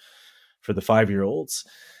for the 5-year-olds.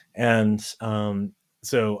 And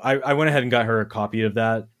so I went ahead and got her a copy of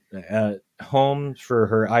that at home for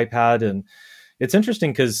her iPad. And it's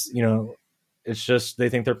interesting because, it's just, they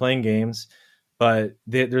think they're playing games, but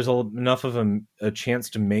there's enough of a chance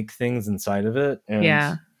to make things inside of it.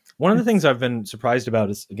 And one of the things I've been surprised about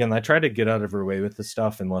is, again, I try to get out of her way with this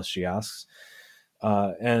stuff unless she asks.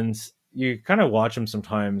 And you kind of watch them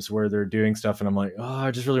sometimes where they're doing stuff, and I'm like, oh,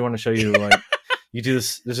 I just really want to show you, like, you do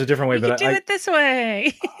this. There's a different way, but do it this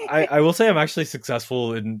way. I will say I'm actually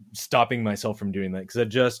successful in stopping myself from doing that, because I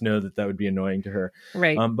just know that would be annoying to her.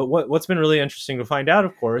 Right. But what's been really interesting to find out,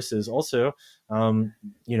 of course, is also,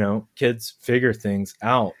 kids figure things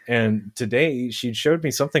out. And today she showed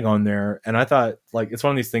me something on there, and I thought, like, it's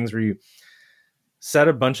one of these things where you set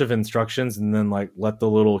a bunch of instructions and then, like, let the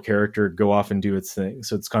little character go off and do its thing.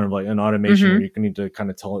 So it's kind of like an automation where you need to kind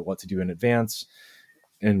of tell it what to do in advance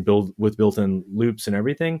and build with built-in loops and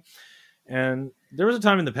everything. And there was a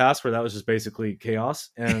time in the past where that was just basically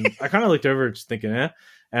chaos. And I kind of looked over just thinking,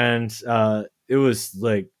 and it was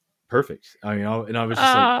like perfect. I mean, I was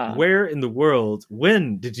just like, where in the world,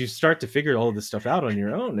 when did you start to figure all this stuff out on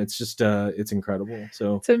your own? It's just, it's incredible.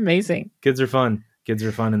 So it's amazing. Kids are fun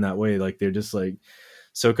in that way. Like, they're just like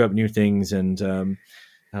soak up new things and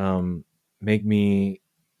make me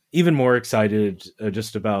even more excited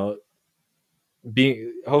just about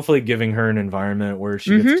hopefully giving her an environment where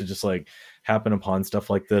she gets to just like happen upon stuff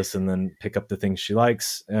like this and then pick up the things she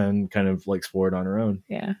likes and kind of like explore it on her own.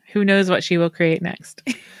 Yeah. Who knows what she will create next?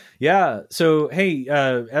 Yeah. So, hey,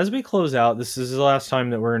 as we close out, this is the last time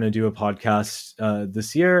that we're going to do a podcast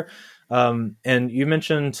this year. And you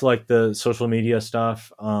mentioned like the social media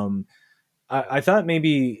stuff. I thought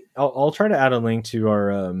maybe I'll try to add a link to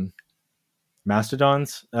our Mastodon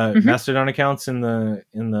accounts in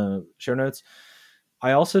the show notes.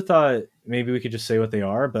 I also thought maybe we could just say what they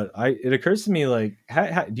are, but it occurs to me, like,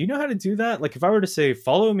 do you know how to do that? Like, if I were to say,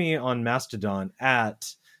 follow me on Mastodon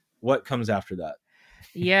at, what comes after that?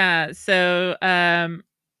 Yeah. So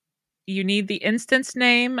you need the instance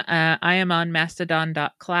name. I am on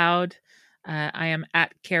mastodon.cloud. I am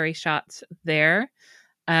at Carrie Shots there.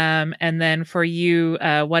 And then for you,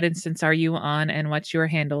 what instance are you on and what's your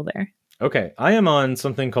handle there? Okay. I am on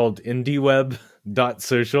something called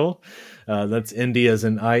indieweb.social. That's indie as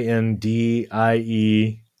in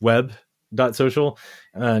INDIE web.social.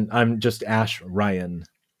 And I'm just Ash Ryan.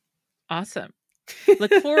 Awesome.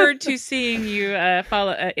 Look forward to seeing you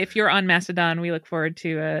follow. If you're on Mastodon, we look forward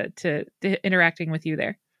to interacting with you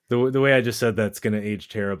there. The way I just said that's going to age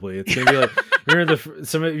terribly. It's going to be like, remember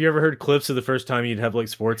some of you ever heard clips of the first time you'd have like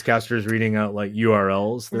sportscasters reading out like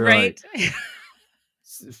URLs? They're right. Like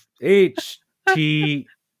HTTP://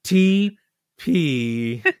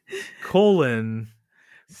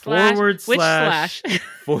 Slash. Forward Which slash.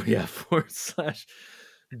 slash? Forward slash.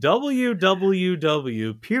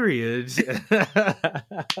 www period.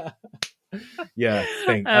 Yeah,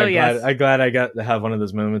 Oh, yes. I'm glad I got to have one of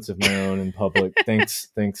those moments of my own in public. Thanks,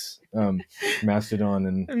 Mastodon.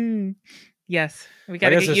 And yes, we I got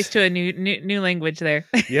to guess get used to a new language there.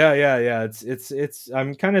 yeah. It's.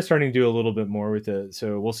 I'm kind of starting to do a little bit more with it,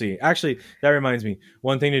 so we'll see. Actually, that reminds me.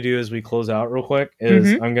 One thing to do as we close out real quick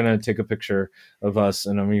is I'm gonna take a picture of us,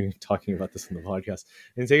 and I'm gonna be talking about this in the podcast.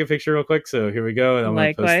 And take a picture real quick. So here we go, and I'm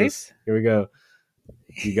gonna post this. Here we go.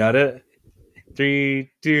 You got it. 3,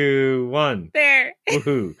 2, 1. There.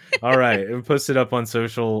 Woohoo! All right, and post it up on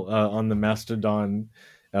social on the Mastodon,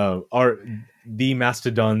 the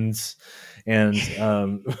Mastodons, and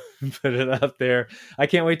put it up there. I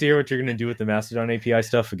can't wait to hear what you're going to do with the Mastodon API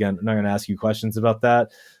stuff. Again, I'm not going to ask you questions about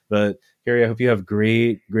that, but Carrie, I hope you have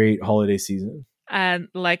great holiday season.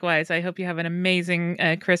 Likewise, I hope you have an amazing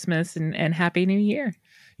Christmas and Happy New Year.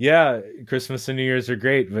 Yeah, Christmas and New Year's are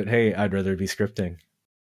great, but hey, I'd rather be scripting.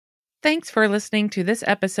 Thanks for listening to this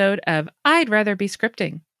episode of I'd Rather Be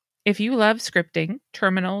Scripting. If you love scripting,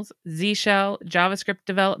 terminals, Z Shell, JavaScript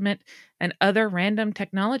development, and other random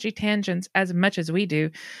technology tangents as much as we do,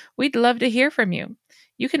 we'd love to hear from you.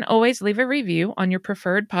 You can always leave a review on your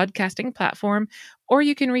preferred podcasting platform, or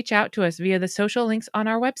you can reach out to us via the social links on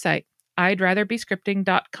our website,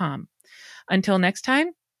 I'dRatherBeScripting.com. Until next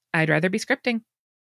time, I'd rather be scripting.